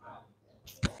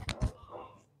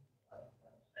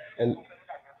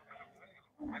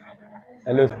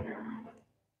 Hello.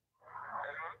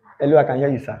 Hello, I can hear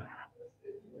you, sir.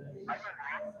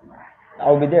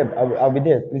 I'll be there. I'll be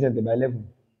there presently by 11.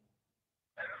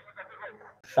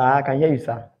 Sir, I can hear you,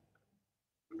 sir.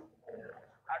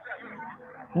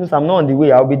 No, sir, I'm not on the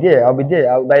way. I'll be there. I'll be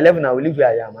there. By 11, I will leave where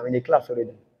I am. I'm in the class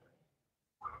already.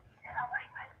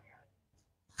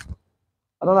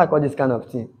 I don't like all this kind of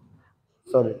thing.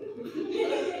 Sorry.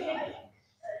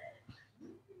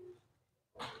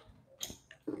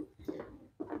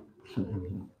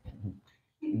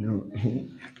 No.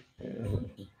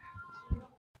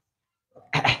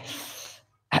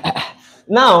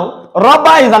 Now,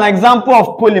 rubber is an example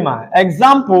of polymer.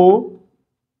 Example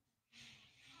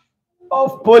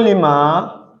of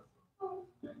polymer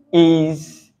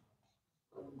is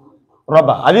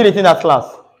rubber. Have you written that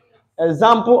class?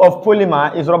 Example of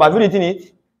polymer is rubber. Have you written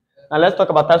it? Now let's talk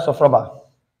about types of rubber.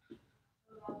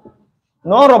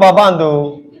 No rubber band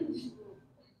though.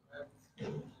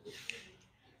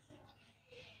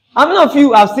 How many of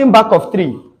you have seen back of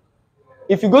tree?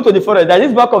 If you go to the forest, there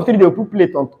is back of tree, they will put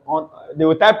plate on they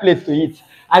will tie plate to it,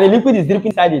 and the liquid is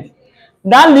dripping inside it.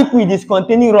 That liquid is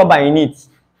containing rubber in it.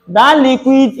 That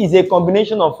liquid is a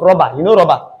combination of rubber, you know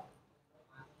rubber,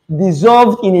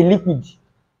 dissolved in a liquid.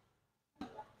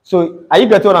 So, are you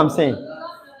getting what I'm saying?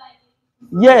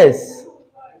 Yes.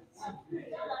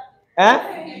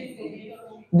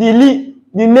 The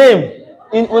name,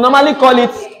 we normally call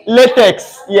it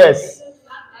latex. Yes.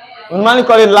 We normally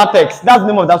call it latex. That's the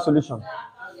name of that solution.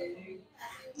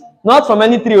 Not from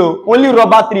any tree, only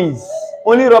rubber trees,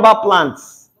 only rubber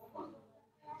plants.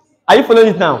 Are you following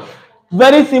it now?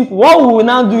 Very simple. What we will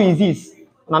now do is this.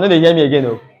 Now, they hear me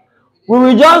again. We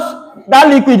will just, that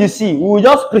liquid you see, we will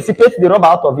just precipitate the rubber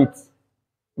out of it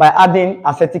by adding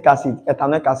acetic acid,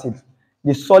 ethanoic acid.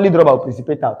 The solid rubber will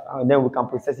precipitate out, and then we can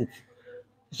process it.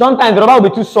 Sometimes the rubber will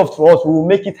be too soft for us. We will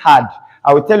make it hard.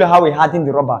 I will tell you how we harden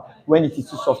the rubber when it is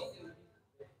too soft.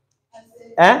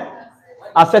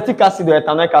 Acetic acid or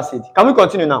ethanoic acid. Can we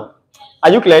continue now?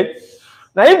 Are you clear?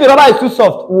 Now, if the rubber is too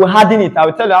soft, we will harden it. I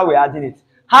will tell you how we harden it.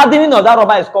 Hardening of that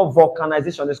rubber is called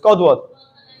vulcanization. It's called what?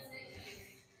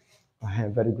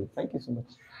 Very good. Thank you so much.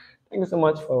 Thank you so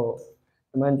much for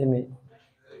reminding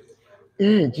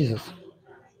me. Jesus.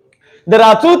 There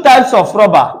are two types of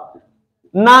rubber.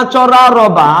 Natural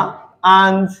rubber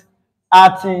and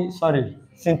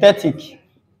synthetic.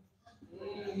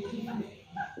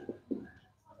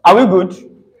 Are we good?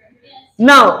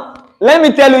 Now, let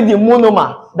me tell you the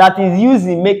monomer that is used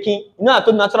in making, you know, I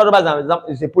told natural rubber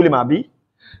is a polymer, B.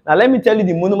 Now, let me tell you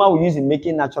the monomer we use in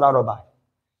making natural rubber.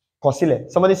 Cosile.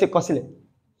 Somebody say cosile.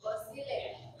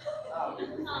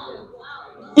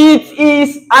 It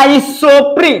is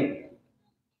isoprene.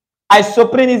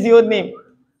 Isoprene is the old name.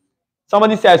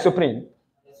 Somebody say isoprene.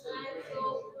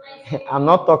 I'm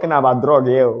not talking about drug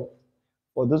here.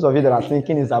 For those of you that are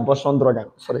thinking it's abortion drug,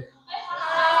 I'm sorry.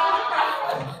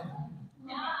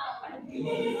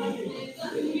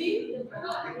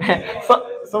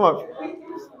 Some of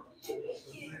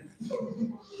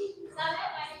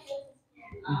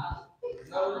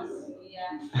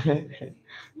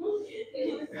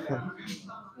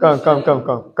come,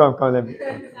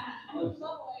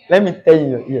 let me tell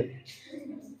you here.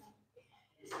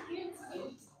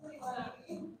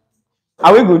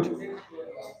 Are we good?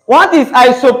 What is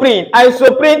isoprene?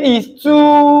 Isoprene is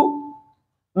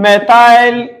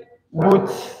 2-methyl but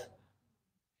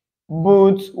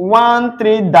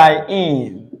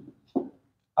 1,3-diene.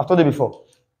 I've told you before.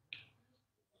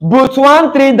 But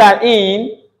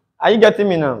 1,3-diene. Are you getting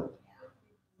me now?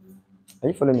 Are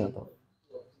you following me at all?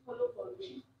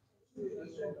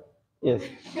 Yes.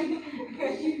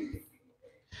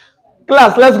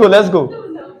 Class, let's go.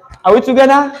 Are we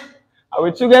together? Are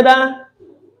we together?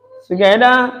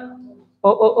 Together.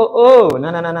 No,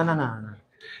 no, no, no, no, no.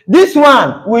 This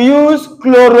one, we use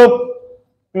chloroprene.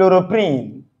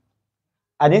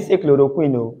 I didn't say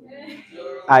chloroquine, no.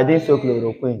 I didn't say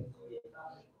chloroquine.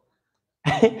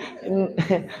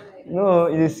 No,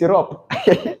 it's a syrup.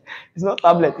 It's not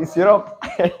tablet, it's syrup.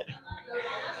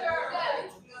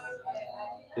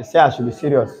 You say I should be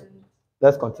serious.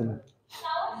 Let's continue.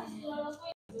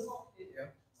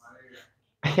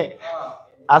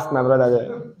 Ask my brother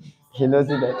there. He knows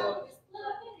it better.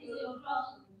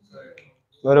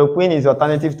 Chloroquine is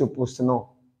alternative to Postinol.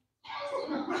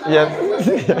 Yes.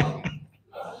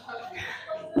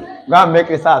 Go and make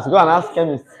research. Go and ask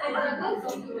chemists.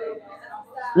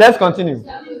 Let's continue.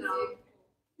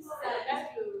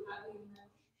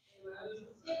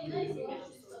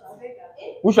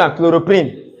 Which one?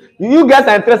 Chloroprene. You guys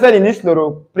are interested in this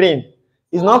chloroprene.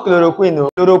 It's not chloroquine. No.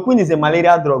 Chloroquine is a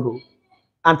malaria drug.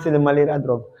 Anti-malaria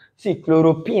drug. See,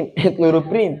 chloroprene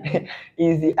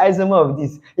is the isomer of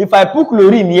this. If I put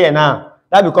chlorine here now,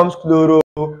 that becomes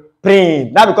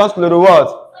chloroprene. That becomes chloro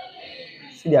what?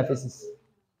 See their faces.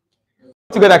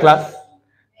 Together, class.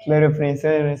 Chloroprene.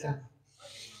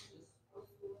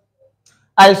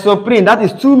 Isoprene, that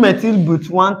is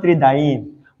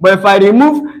 2-methyl-but-1,3-diene. But if I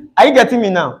remove, are you getting me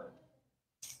now?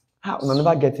 How? No,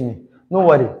 never getting me. No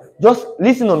worry. Just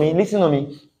listen to me. Listen to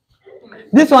me.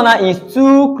 This one is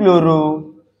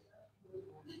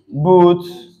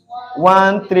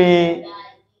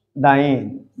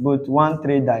 2-chloro-but-1,3-diene.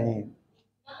 But-1,3-diene.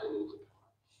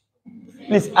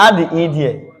 Please add the E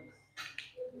there.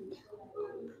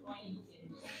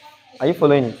 Are you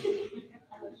following it?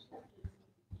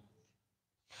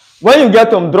 When you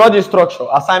get home, draw this structure.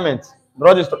 Assignment.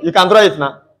 Draw this. You can draw it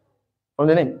now. From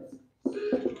the name.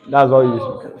 That's all you use.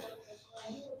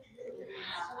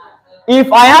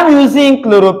 If I am using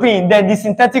chloroprene, then the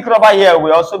synthetic rubber here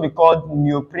will also be called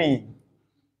neoprene.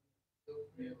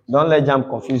 Don't let jam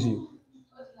confuse you.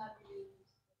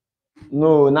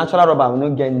 No, natural rubber will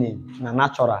not get name. Now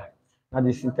natural. Now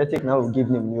the synthetic now will give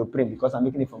name neoprene because I'm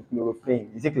making it from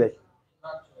chloroprene. Is it clear?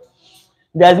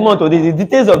 There's more to this. The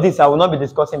details of this I will not be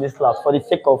discussing in this class for the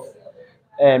sake of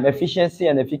efficiency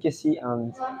and efficacy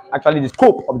and actually the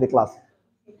scope of the class.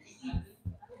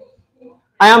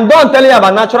 I am done telling you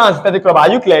about natural and synthetic rubber.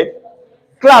 Are you clear?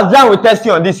 Class, Jan will test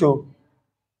you on this. You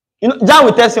know, Jan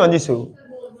will test you on this.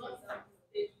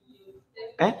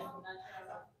 Eh?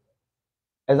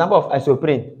 Example of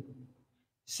isoprene.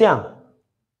 See,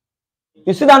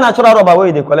 you see that natural rubber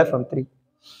where they collect from tree.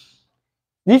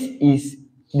 This is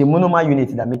the monomer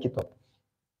unit that make it up.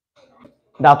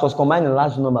 That was combined in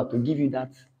large number to give you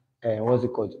that, what's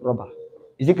it called? Rubber.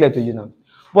 Is it clear to you now?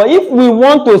 But if we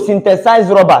want to synthesize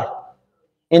rubber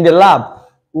in the lab,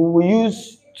 we will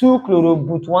use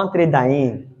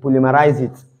 2-chloro-but-1,3-diene, polymerize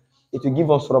it. It will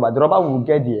give us rubber. The rubber will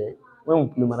get there when we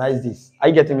polymerize this. Are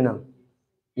you getting me now?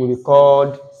 Will be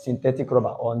called synthetic rubber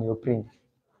or neoprene.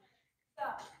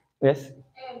 Yes?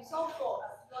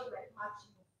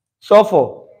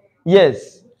 Sulfur.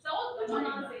 Yes.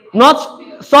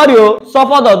 Not, sorry,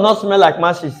 sulfur does not smell like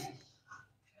matches.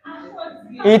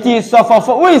 It is sulfur.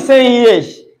 Who is saying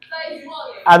yes?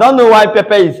 I don't know why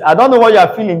pepper is. I don't know what you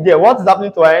are feeling there. What is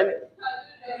happening to her?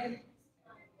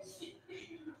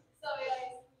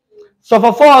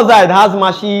 Sulfur oxide has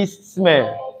matchy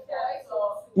smell.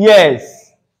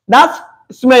 Yes. That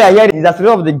smell you're hearing is as a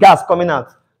result of the gas coming out.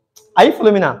 Are you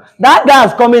following me now? That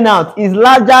gas coming out is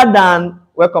larger than,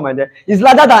 welcome my dear, is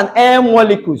larger than air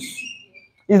molecules.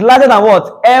 It's larger than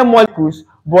what? Air molecules,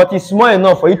 but it's small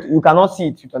enough for it. You cannot see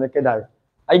it with your naked eye.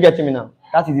 Are you getting me now?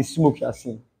 That is the smoke you are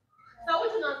seeing. So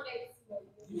which one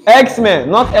is X-Men,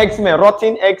 not X-Men,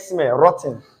 rotten X-Men,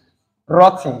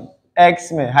 rotten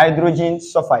X-Men, hydrogen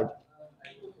sulfide.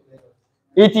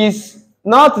 It is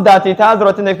not that it has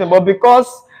rotten X-Men, but because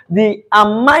the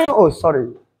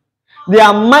amino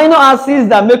acids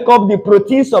that make up the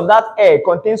proteins of that air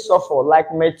contain sulfur, like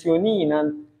methionine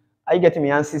and, are you getting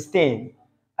me, and cysteine.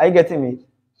 Are you getting me?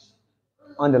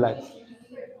 On the light.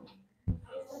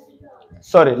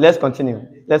 Sorry, let's continue.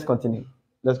 Let's continue.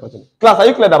 Class, are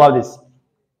you clear about this?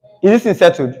 Is this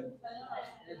settled?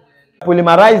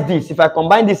 Polymerize this. If I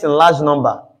combine this in large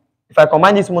number, if I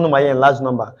combine this monomer here in large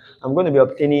number, I'm going to be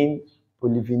obtaining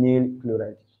polyvinyl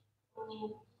chloride.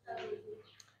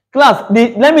 Class,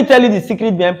 let me tell you the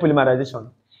secret behind polymerization.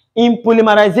 In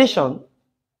polymerization,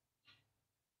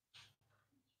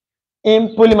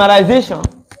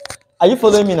 are you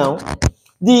following me now?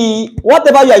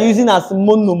 Whatever you are using as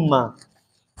monomer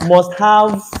must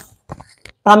have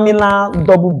terminal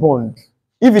double bond.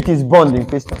 If it is bond in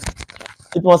question,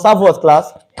 it must have what,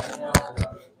 class?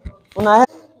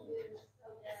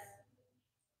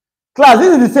 Class,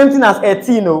 this is the same thing as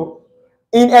 18, no?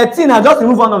 In 18, I just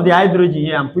remove one of the hydrogen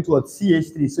here and put what?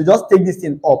 CH3. So just take this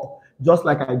thing up, just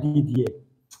like I did here.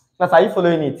 Class, are you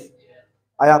following it?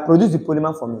 I have produced the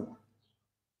polymer for me.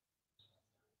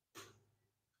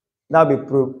 That will be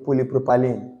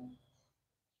polypropylene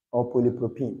or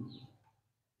polypropene.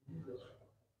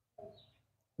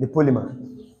 The polymer.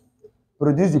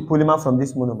 Produce the polymer from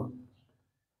this monomer.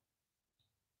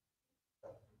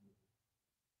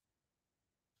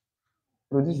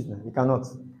 Produce it now. You cannot.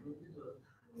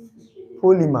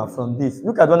 Polymer from this.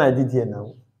 Look at what I did here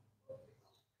now.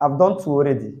 I've done 2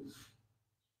 already.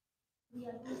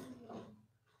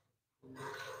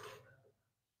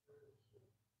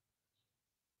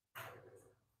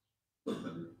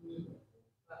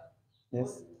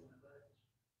 Yes.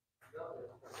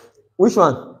 Which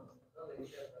one?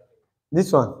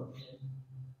 This one.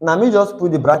 Now me just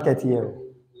put the bracket here.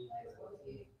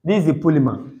 This is the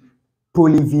polymer.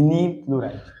 Polyvinyl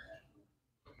chloride.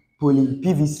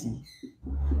 PVC.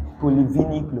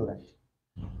 Polyvinyl chloride.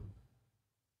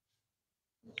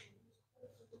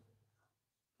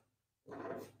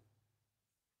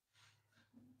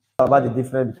 About the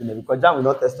difference between them because Jan will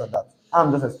not test on that.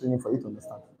 I'm just explaining for you to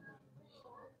understand.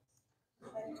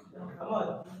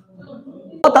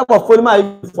 What type of polymer are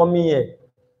you forming here?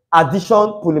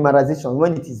 Addition polymerization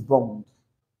when it is bound.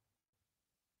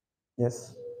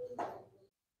 Yes.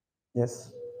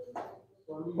 Yes.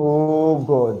 Oh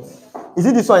God. Is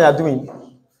it this one you are doing?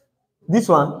 This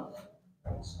one?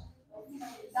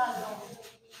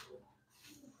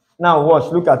 Now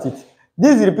watch, look at it.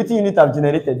 This is the repeating unit I've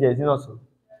generated here, is it not so?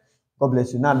 God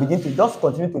bless you. Now begin to just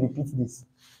continue to repeat this.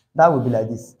 That will be like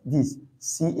this. This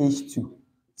CH2,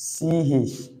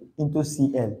 CH into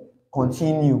Cl.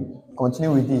 Continue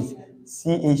with this.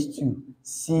 CH2,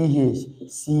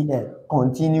 CH, Cl.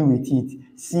 Continue with it.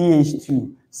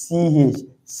 CH2, CH,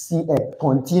 Cl.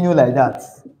 Continue like that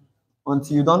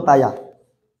until you don't tire.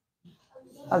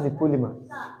 That's the polymer.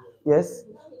 Yes.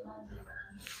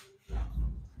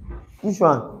 Which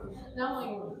one?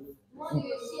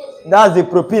 That's the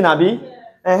propene, Abi.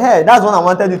 That's what I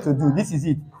wanted you to do. This is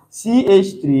it.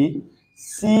 CH3,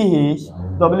 CH,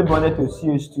 doubly bonded to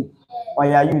CH2. Or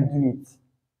yeah, you do it.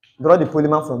 Draw the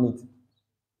polymer from it.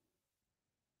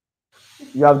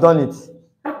 You have done it.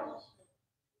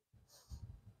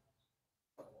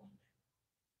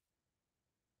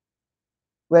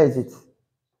 Where is it?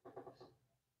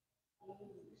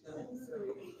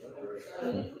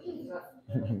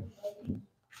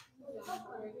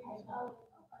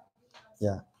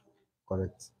 Yeah,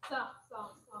 correct.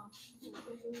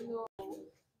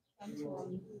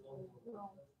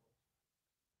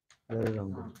 Very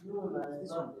wrong.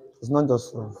 It's not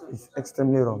just wrong. It's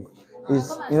extremely wrong.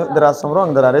 It's, there are some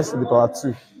wrong that are raised to the power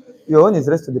 2. Your own is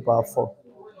raised to the power 4.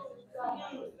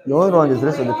 Your own wrong is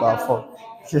raised to the power 4.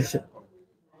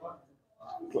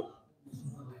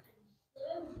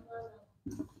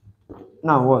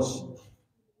 Now watch.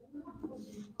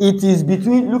 It is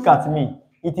between, look at me.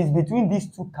 It is between these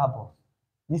two carbons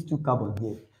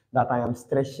here, that I am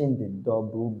stretching the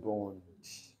double bond.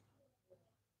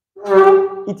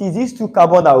 It is these two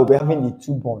carbons that will be having the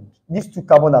 2 bonds. These 2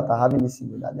 carbons that are having this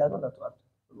similar, they are not that one.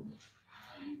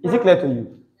 Is it clear to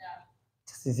you?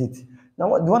 This is it.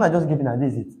 Now, the one I just given,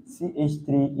 this is it.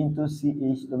 CH3 into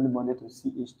CH double bonded to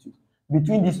CH2.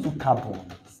 Between these 2 carbons,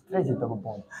 stretch the double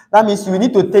bond. That means you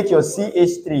need to take your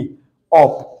CH3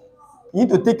 up. You need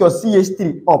to take your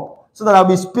CH3 up so that there will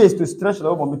be space to stretch the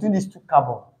double bond between these 2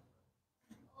 carbons.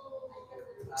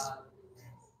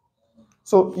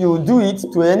 So you do it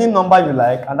to any number you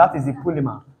like, and that is the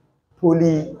polymer,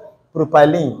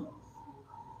 polypropylene.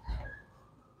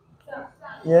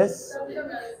 Yes.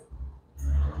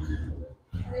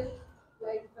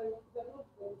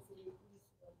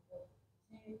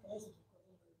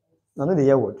 No, the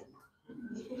hear word.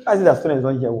 I see that students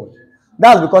don't hear word.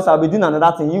 That's because I'll be doing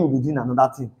another thing, you will be doing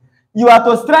another thing. You are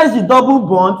to stretch the double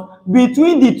bond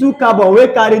between the 2 carbons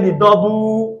wey carry the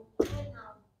double.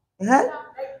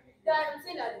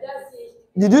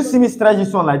 Did you see me stretch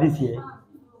this one like this here?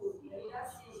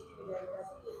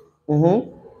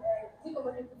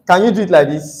 Can you do it like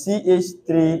this?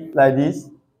 CH3 like this.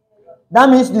 That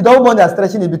means the double bond they are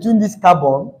stretching is between this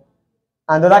carbon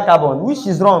and the other carbon, which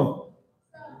is wrong.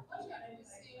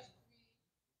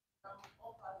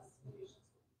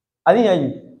 I didn't hear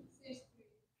you.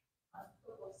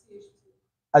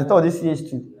 I thought this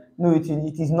CH2. No, it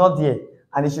is not there.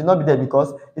 And it should not be there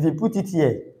because if you put it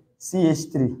here,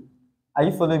 CH3. Are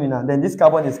you following me now? Then this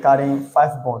carbon is carrying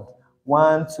 5 bonds.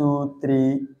 1, 2,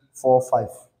 3, 4, 5.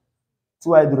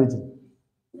 2 hydrogen.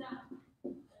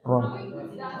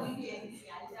 Wrong.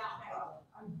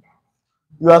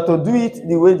 You have to do it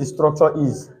the way the structure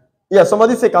is. Yeah,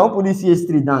 somebody say, can we put this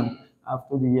CH3 down? I've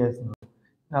told you yes, no.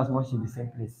 That's much in the same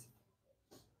place.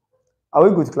 Are we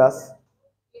good, class?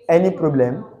 Any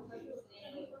problem?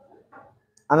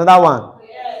 Another one.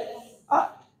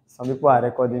 Ah, some people are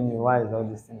recording me. Why is all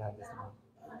this thing like this now?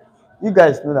 You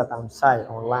guys know that I'm shy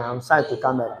online. I'm shy to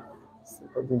camera. It's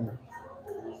recording me.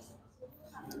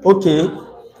 Okay.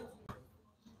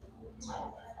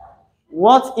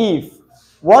 What if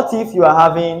you are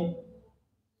having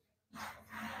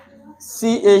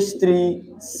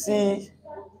CH3C?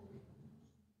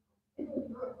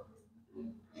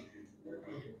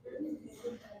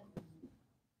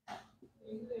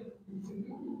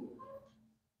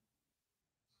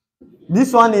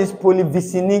 This one is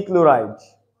polyvinyl chloride.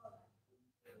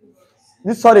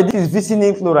 This is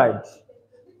vinyl chloride.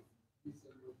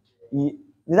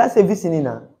 Did I say vinyl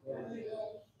now?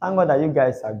 Thank God that you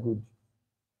guys are good.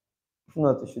 If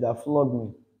not, you should have flogged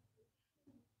me.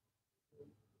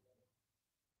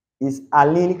 It's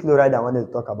allyl chloride I wanted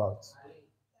to talk about.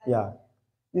 Yeah.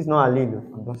 This is not allyl.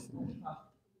 I'm just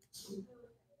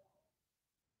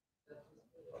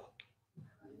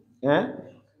yeah?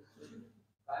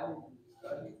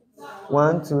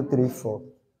 1, 2, 3, 4.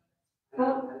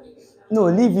 No,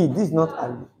 leave it. This is not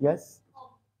allyl. Yes?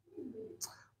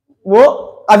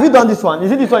 Well, have you done this one?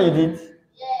 Is it this one you did? Yes.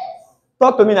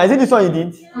 Talk to me now. Is it this one you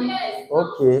did? Yes.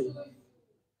 Okay.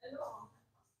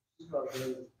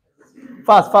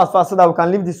 Fast, so that we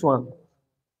can leave this one.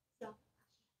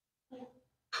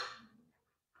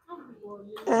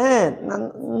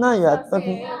 Now you are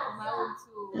talking.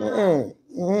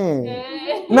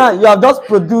 Now you have just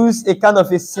produced a kind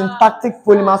of a syntactic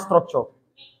polymer structure.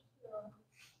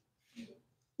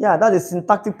 Yeah, that is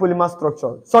syntactic polymer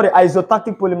structure. Sorry,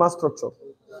 isotactic polymer structure.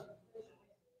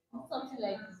 Something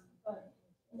like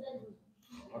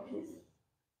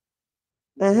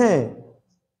this.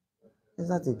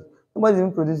 Exactly. Nobody's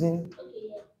even producing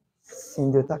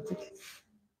syntactic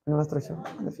polymer structure.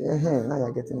 Now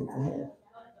you're getting it.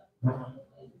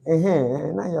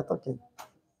 Now you're talking.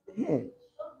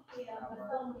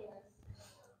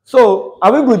 So,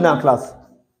 are we good now, class?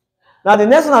 Now, the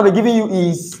next one I'll be giving you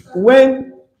is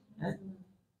when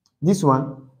this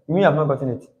one, you mean you have not gotten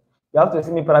it. You have to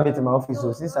see me private in my office.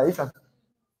 So, since I okay.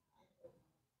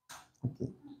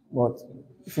 But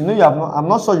if you know you have not, I'm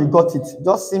not sure you got it.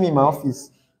 Just see me in my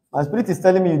office. My spirit is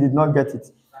telling me you did not get it.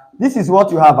 This is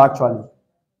what you have actually.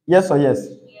 Yes or yes?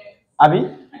 Abi?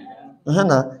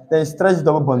 Then stretch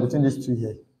double bond between these two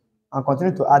here. And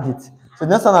continue to add it. So the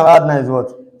next one I'll add now is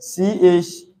what?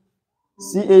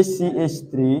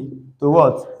 CH3 to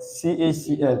what?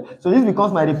 CHCl. So this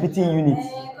becomes my repeating unit.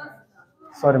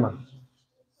 Sorry, man.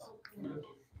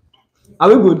 Are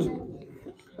we good?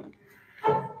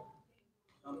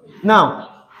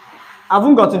 Now, I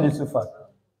haven't gotten this so far.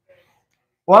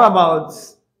 What about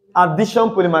addition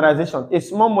polymerization? A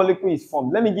small molecule is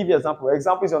formed. Let me give you an example.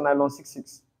 Example is on nylon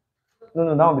 66.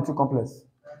 No, that would be too complex.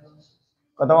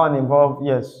 But that one involves,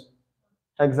 yes,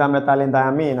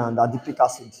 hexamethylenediamine and adipic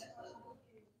acid.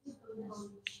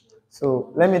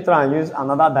 So let me try and use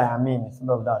another diamine instead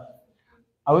of that.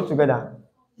 Are we together?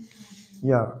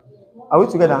 Yeah. Are we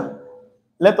together?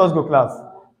 Let us go, class.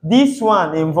 This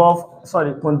one involves,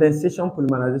 condensation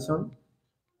polymerization.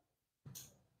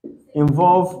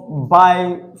 Involve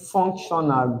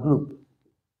bifunctional group.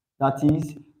 That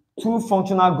is, two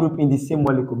functional group in the same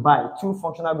molecule. Two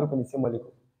functional group in the same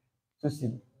molecule.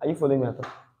 Are you following me at all?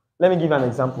 Let me give you an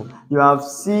example. You have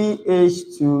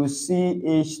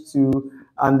CH2,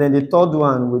 and then the third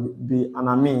one would be an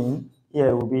amine.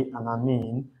 Here will be an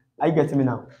amine. Are you getting me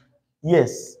now?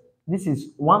 Yes. This is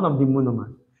one of the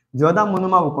monomers. The other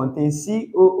monomer will contain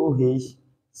COOH,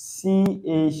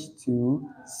 CH2,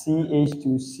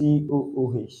 CH2,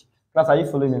 COOH. Class, are you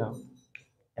following me now?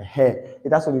 It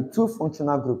has to be two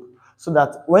functional groups. So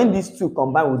that when these two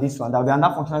combine with this one, there will be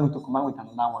another functional group to combine with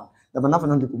another one. There will be another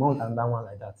functional group to combine with another one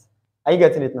like that. Are you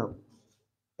getting it now?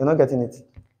 You're not getting it?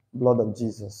 Blood of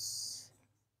Jesus.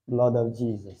 Blood of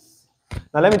Jesus.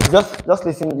 Now let me just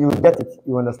listen. You will get it.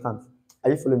 You understand. Are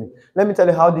you following me? Let me tell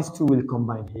you how these two will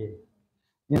combine here.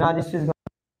 You know how this is going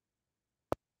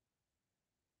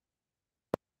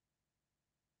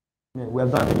to... We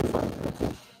have done it before.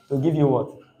 To give you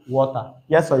what? Water.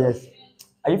 Yes or yes?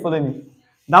 Are you following me?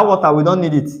 That water, we don't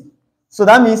need it. So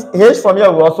that means H from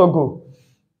here will also go.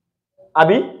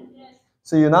 Abi? Yes.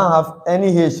 So you now have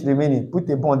any H remaining. Put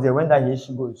a bond there when that H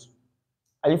goes.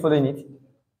 Are you following it?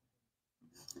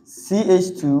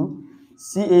 CH2,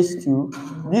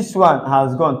 CH2. This one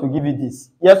has gone to give you this.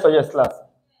 Yes or yes, class?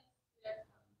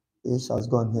 Yes. H has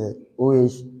gone here.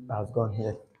 OH has gone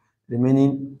here.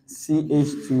 remaining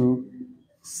CH2,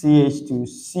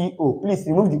 CH2, CO. Please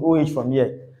remove the OH from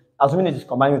here. Assuming it is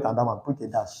combined with another one, put a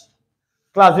dash.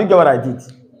 Class, you get what I did?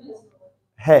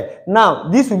 Hey, now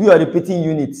this will be your repeating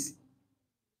unit.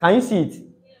 Can you see it?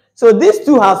 So these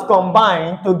two has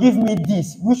combined to give me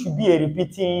this, which should be a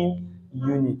repeating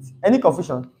unit. Any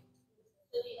confusion?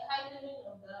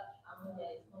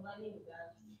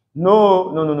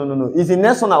 No. It's the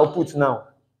next one I'll put now.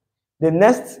 The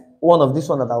next one of this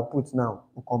one that I'll put now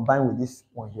will combine with this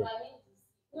one here.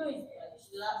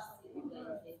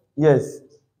 Yes.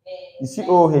 You see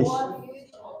OH.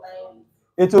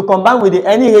 It will combine with the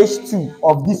NH2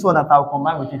 of this one that I'll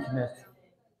combine with it next.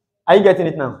 Are you getting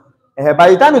it now?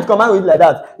 By the time it combines with it like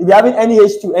that, if you're having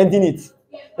NH2 ending it,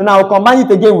 then I'll combine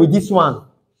it again with this one.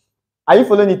 Are you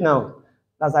following it now?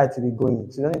 That's how it will be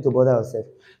going. So you don't need to bother yourself.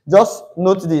 Just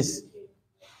note this.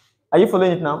 Are you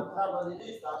following it now?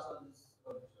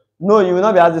 No, you will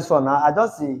not be asked this one. I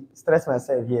just stress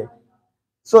myself here.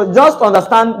 So just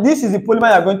understand, this is the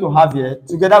polymer you're going to have here,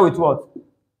 together with what?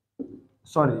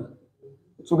 Sorry.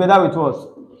 Together with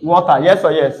what? Water. Yes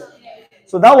or yes?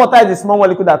 So that water is the small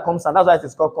molecule that comes, and that's why it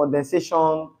is called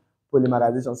condensation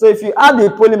polymerization. So if you add the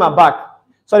polymer back,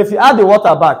 if you add the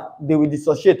water back, they will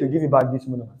dissociate to give you back this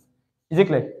monomer. Is it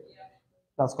clear?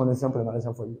 That's condensation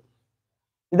polymerization for you.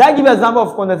 Did I give you an example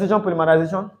of condensation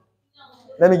polymerization?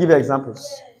 Let me give you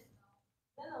examples.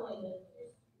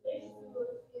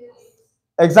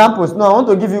 Examples. No, I want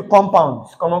to give you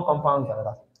compounds, common compounds like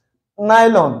that.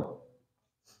 Nylon.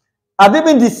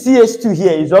 Even the CH2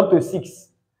 here is up to 6.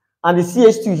 And the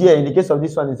CH2 here, in the case of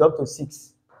this one, is up to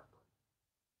 6.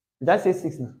 Did I say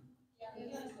 6 now?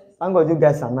 Thank God you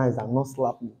guys are nice and not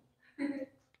slap me.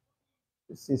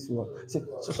 6 1.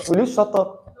 Will you shut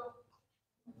up?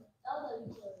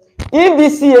 If the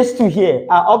CH2 here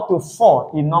are up to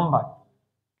 4 in number,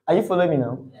 are you following me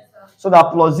now? So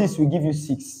that plus this will give you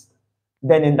 6.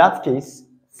 Then in that case,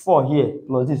 4 here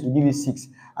plus this will give you 6.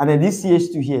 And then this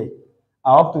CH2 here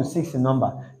are up to 6 in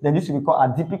number. Then this will be called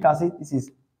adipic acid.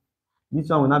 This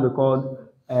one will now be called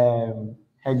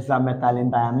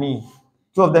hexamethylenediamine.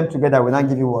 2 of them together will now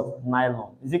give you what?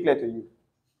 Nylon. Is it clear to you?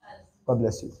 God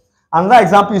bless you. Another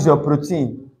example is your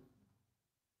protein.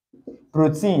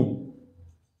 Protein,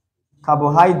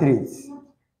 carbohydrates,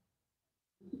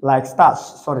 like starch,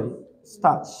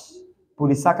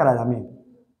 polysaccharide,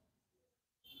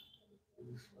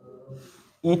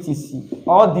 etc.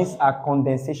 All these are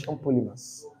condensation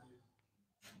polymers.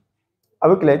 Are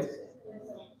we clear?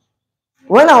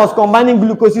 When I was combining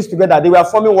glucoses together, they were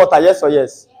forming water, yes or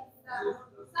yes?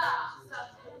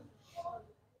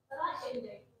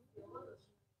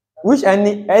 Which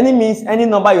any means any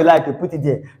number you like, you put it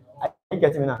there. Are you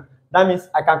getting me now? That means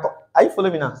I can. Are you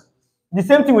following me now? The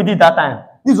same thing we did that time.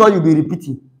 This is what you'll be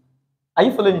repeating. Are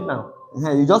you following it now?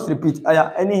 You just repeat.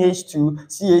 NaH2,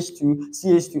 CH2,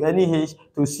 CH2, NaH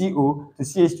to CO to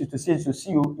CH2 to CH2 to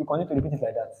CO. You continue to repeat it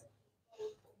like that.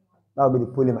 That will be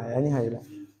the polymer. Anyhow you like.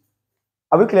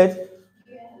 Are we clear?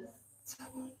 Yes.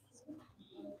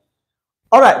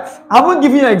 All right. I haven't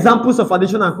given you examples of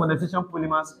addition and condensation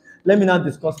polymers. Let me now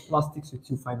discuss plastics with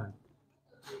you finally.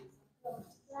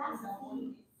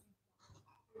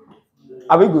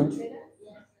 Are we good?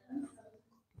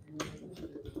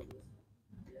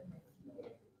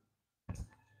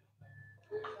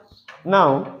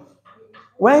 Now,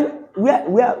 once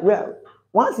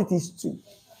it is 2,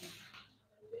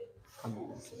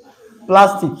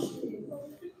 plastic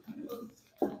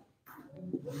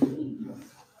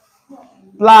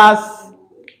plus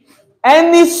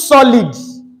any solid,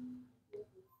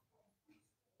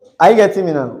 are you getting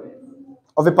me now,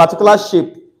 of a particular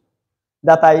shape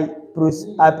that I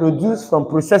produce from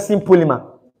processing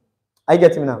polymer, are you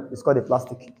getting me now? It's called a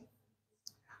plastic.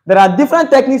 There are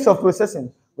different techniques of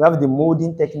processing. We have the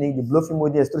molding technique, the bluffing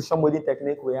molding, extrusion molding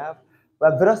technique. We have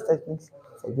various techniques.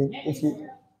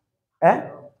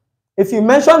 If you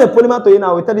mention the polymer to you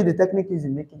now, I will tell you the technique used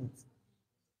in making it.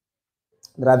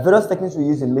 There are various techniques we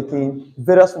use in making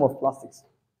various forms of plastics.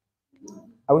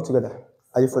 Are we together?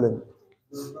 Are you following?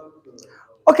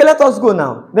 Okay, let us go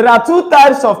now. There are 2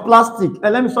 types of plastic.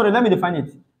 Let me define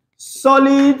it.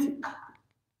 Solid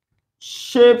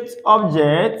shaped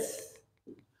objects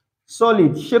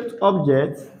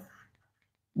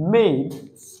made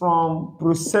from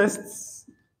processing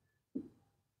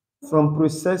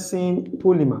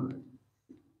polymer.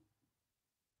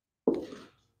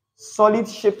 Solid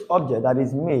shaped object that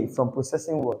is made from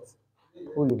processing what?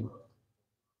 Polymer.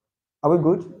 Are we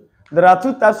good? There are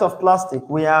 2 types of plastic.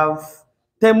 We have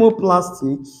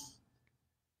thermoplastic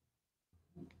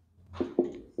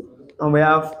and we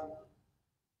have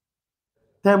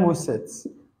thermosets.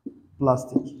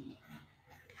 plastic.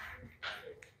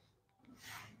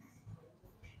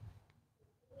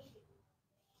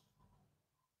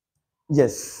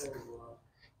 Yes.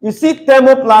 You see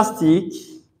thermoplastic.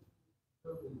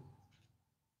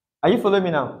 Are you following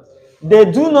me now?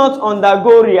 They do not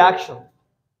undergo reaction.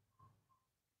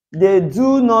 They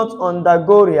do not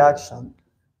undergo reaction.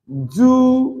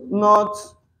 Do not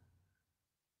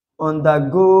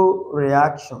undergo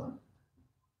reaction.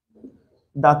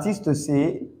 That is to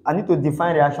say, I need to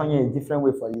define reaction here in a different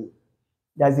way for you.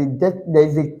 There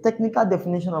is a technical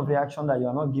definition of reaction that you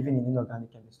are not given in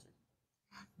inorganic chemistry.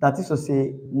 That is to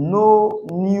say, no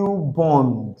new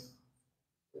bond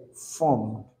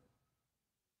formed.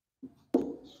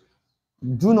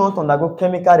 Do not undergo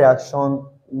chemical reaction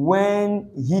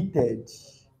when heated.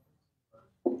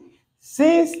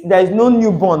 Since there is no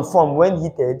new bond formed when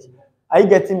heated, are you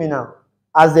getting me now?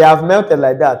 As they have melted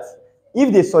like that,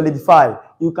 if they solidify,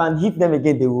 you can heat them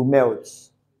again, they will melt.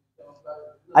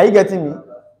 Are you getting me?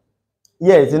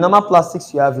 Yes, the normal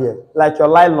plastics you have here, like your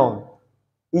nylon.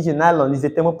 Each nylon is a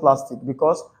thermoplastic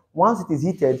because once it is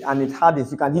heated and it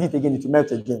hardens, you can heat it again, it will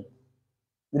melt again.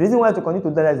 The reason why to continue to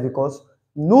do that is because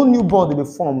no new bond will be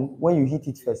formed when you heat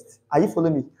it first. Are you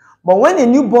following me? But when a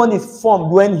new bond is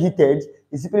formed when heated,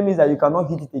 it simply means that you cannot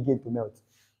heat it again to melt.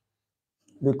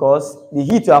 Because the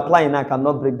heat you're applying now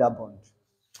cannot break that bond.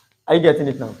 Are you getting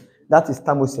it now? That is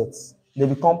thermosets. They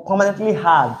become permanently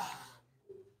hard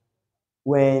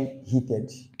when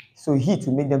heated. So heat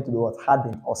will make them to be what?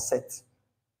 Hardened or set.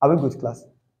 Are we good, class?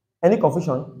 Any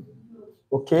confusion?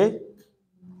 Okay.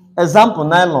 Example,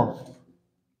 nylon.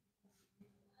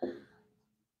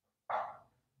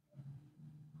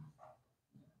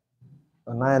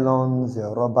 Your nylons,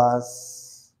 your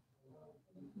rubbers.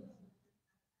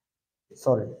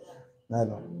 Sorry,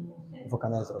 nylon.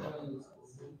 Vulcanized rubber.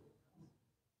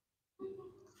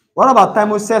 What about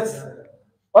thermosets?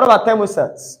 What about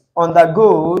thermosets?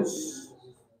 Undergoes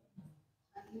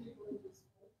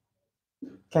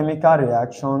chemical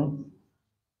reaction.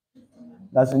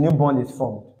 That's a new bond is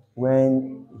formed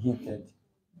when heated.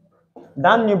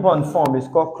 That new bond formed is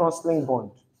called cross-link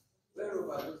bond.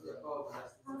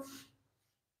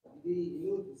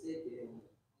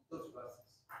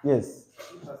 Yes.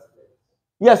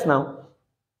 Yes, now.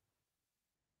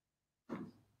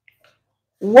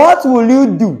 What will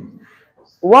you do?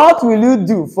 What will you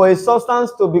do for a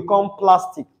substance to become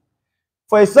plastic?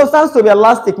 For a substance to be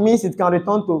elastic means it can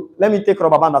return to, let me take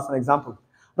rubber band as an example.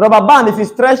 Rubber band, if you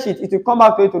stretch it, it will come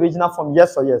back to its original form,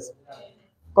 yes or yes?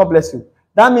 God bless you.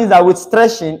 That means that with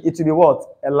stretching, it will be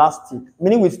what? Elastic.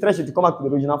 Meaning with stretch, it will come back to the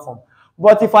original form.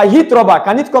 But if I heat rubber,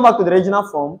 can it come back to the original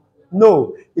form?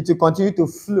 No. It will continue to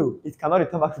flow. It cannot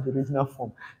return back to the original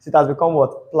form. So it has become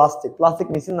what? Plastic. Plastic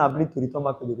means inability to return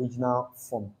back to the original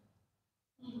form.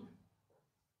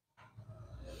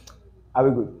 Are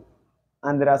we good?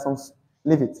 And there are some...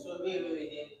 Leave it.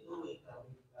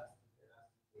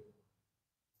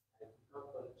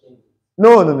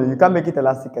 No, you can't make it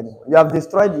elastic anymore. You have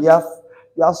destroyed, you have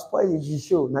spoiled the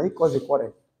show. Now you cause a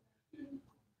quarrel.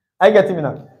 Are you getting me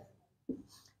now?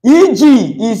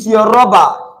 EG is your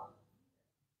rubber.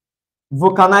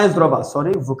 Vulcanized rubber.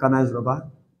 Sorry, vulcanized rubber.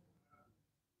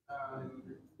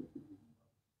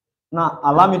 Now,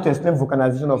 allow me to explain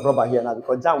vulcanization of rubber here now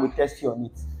because Jan will test you on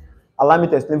it. Allow me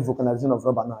to explain vulcanization of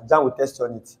rubber now. Jan will test you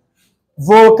on it.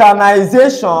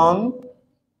 Vulcanization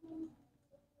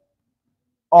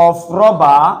of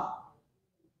rubber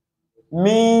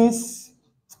means,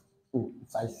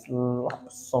 if I slap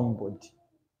somebody.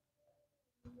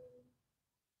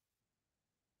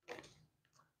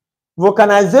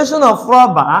 Vulcanization of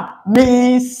rubber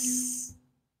means,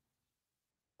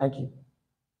 thank you,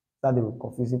 that's the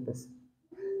confusing person,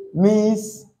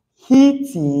 means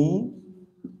heating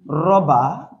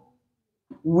rubber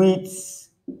with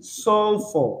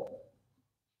sulfur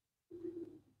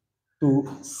to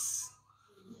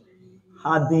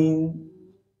harden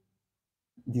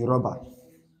the rubber.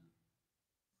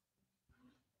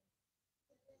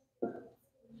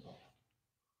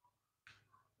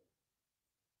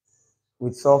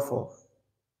 With sulfur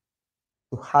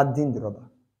to harden the rubber.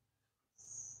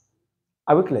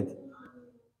 Are we clear?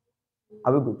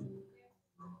 Are we good?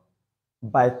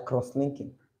 By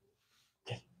cross-linking.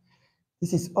 Okay.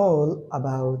 This is all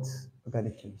about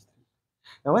organic chemistry.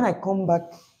 Now, when I come back,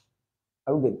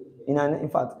 I will get in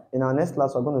fact in our next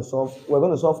class we're going to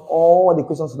solve all the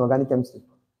questions in organic chemistry.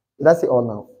 That's it all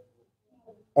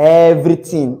now.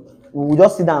 Everything. We will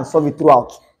just sit down and solve it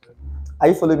throughout. Are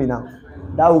you following me now?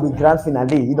 That will be grand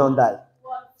finale. You don't die.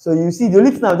 So you see, the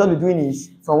only thing I've done doing is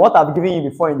from what I've given you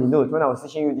before in the note when I was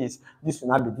teaching you this will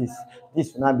not be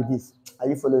this will not be this. Are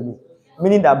you following me?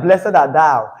 Meaning that blessed art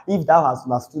thou, if thou hast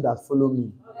understood that, follow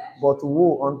me. But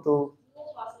woe unto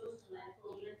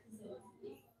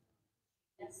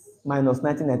minus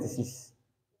 1996.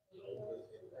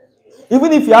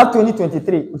 Even if you have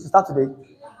 2023, we should start today.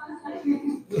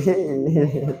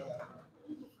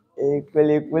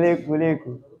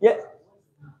 Yeah.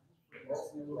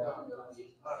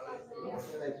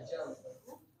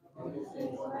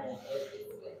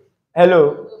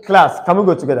 Hello, class. Can we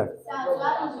go together?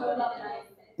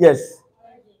 Yes.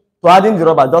 To adding the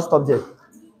rubber, just stop there.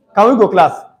 Can we go,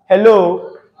 class?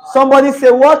 Hello. Somebody say,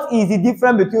 what is the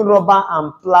difference between rubber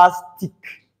and plastic?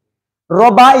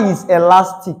 Rubber is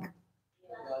elastic.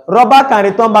 Rubber can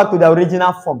return back to the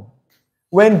original form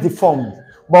when deformed,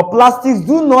 but plastics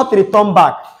do not return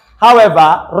back.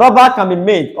 However, rubber can be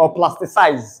made or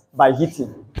plasticized by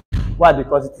heating. Why?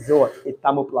 Because it is what? A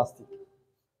thermoplastic.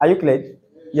 Are you clear?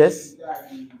 Yes?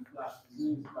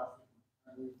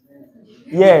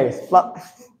 Yes.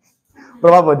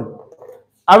 Rubber body.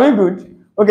 Are we good?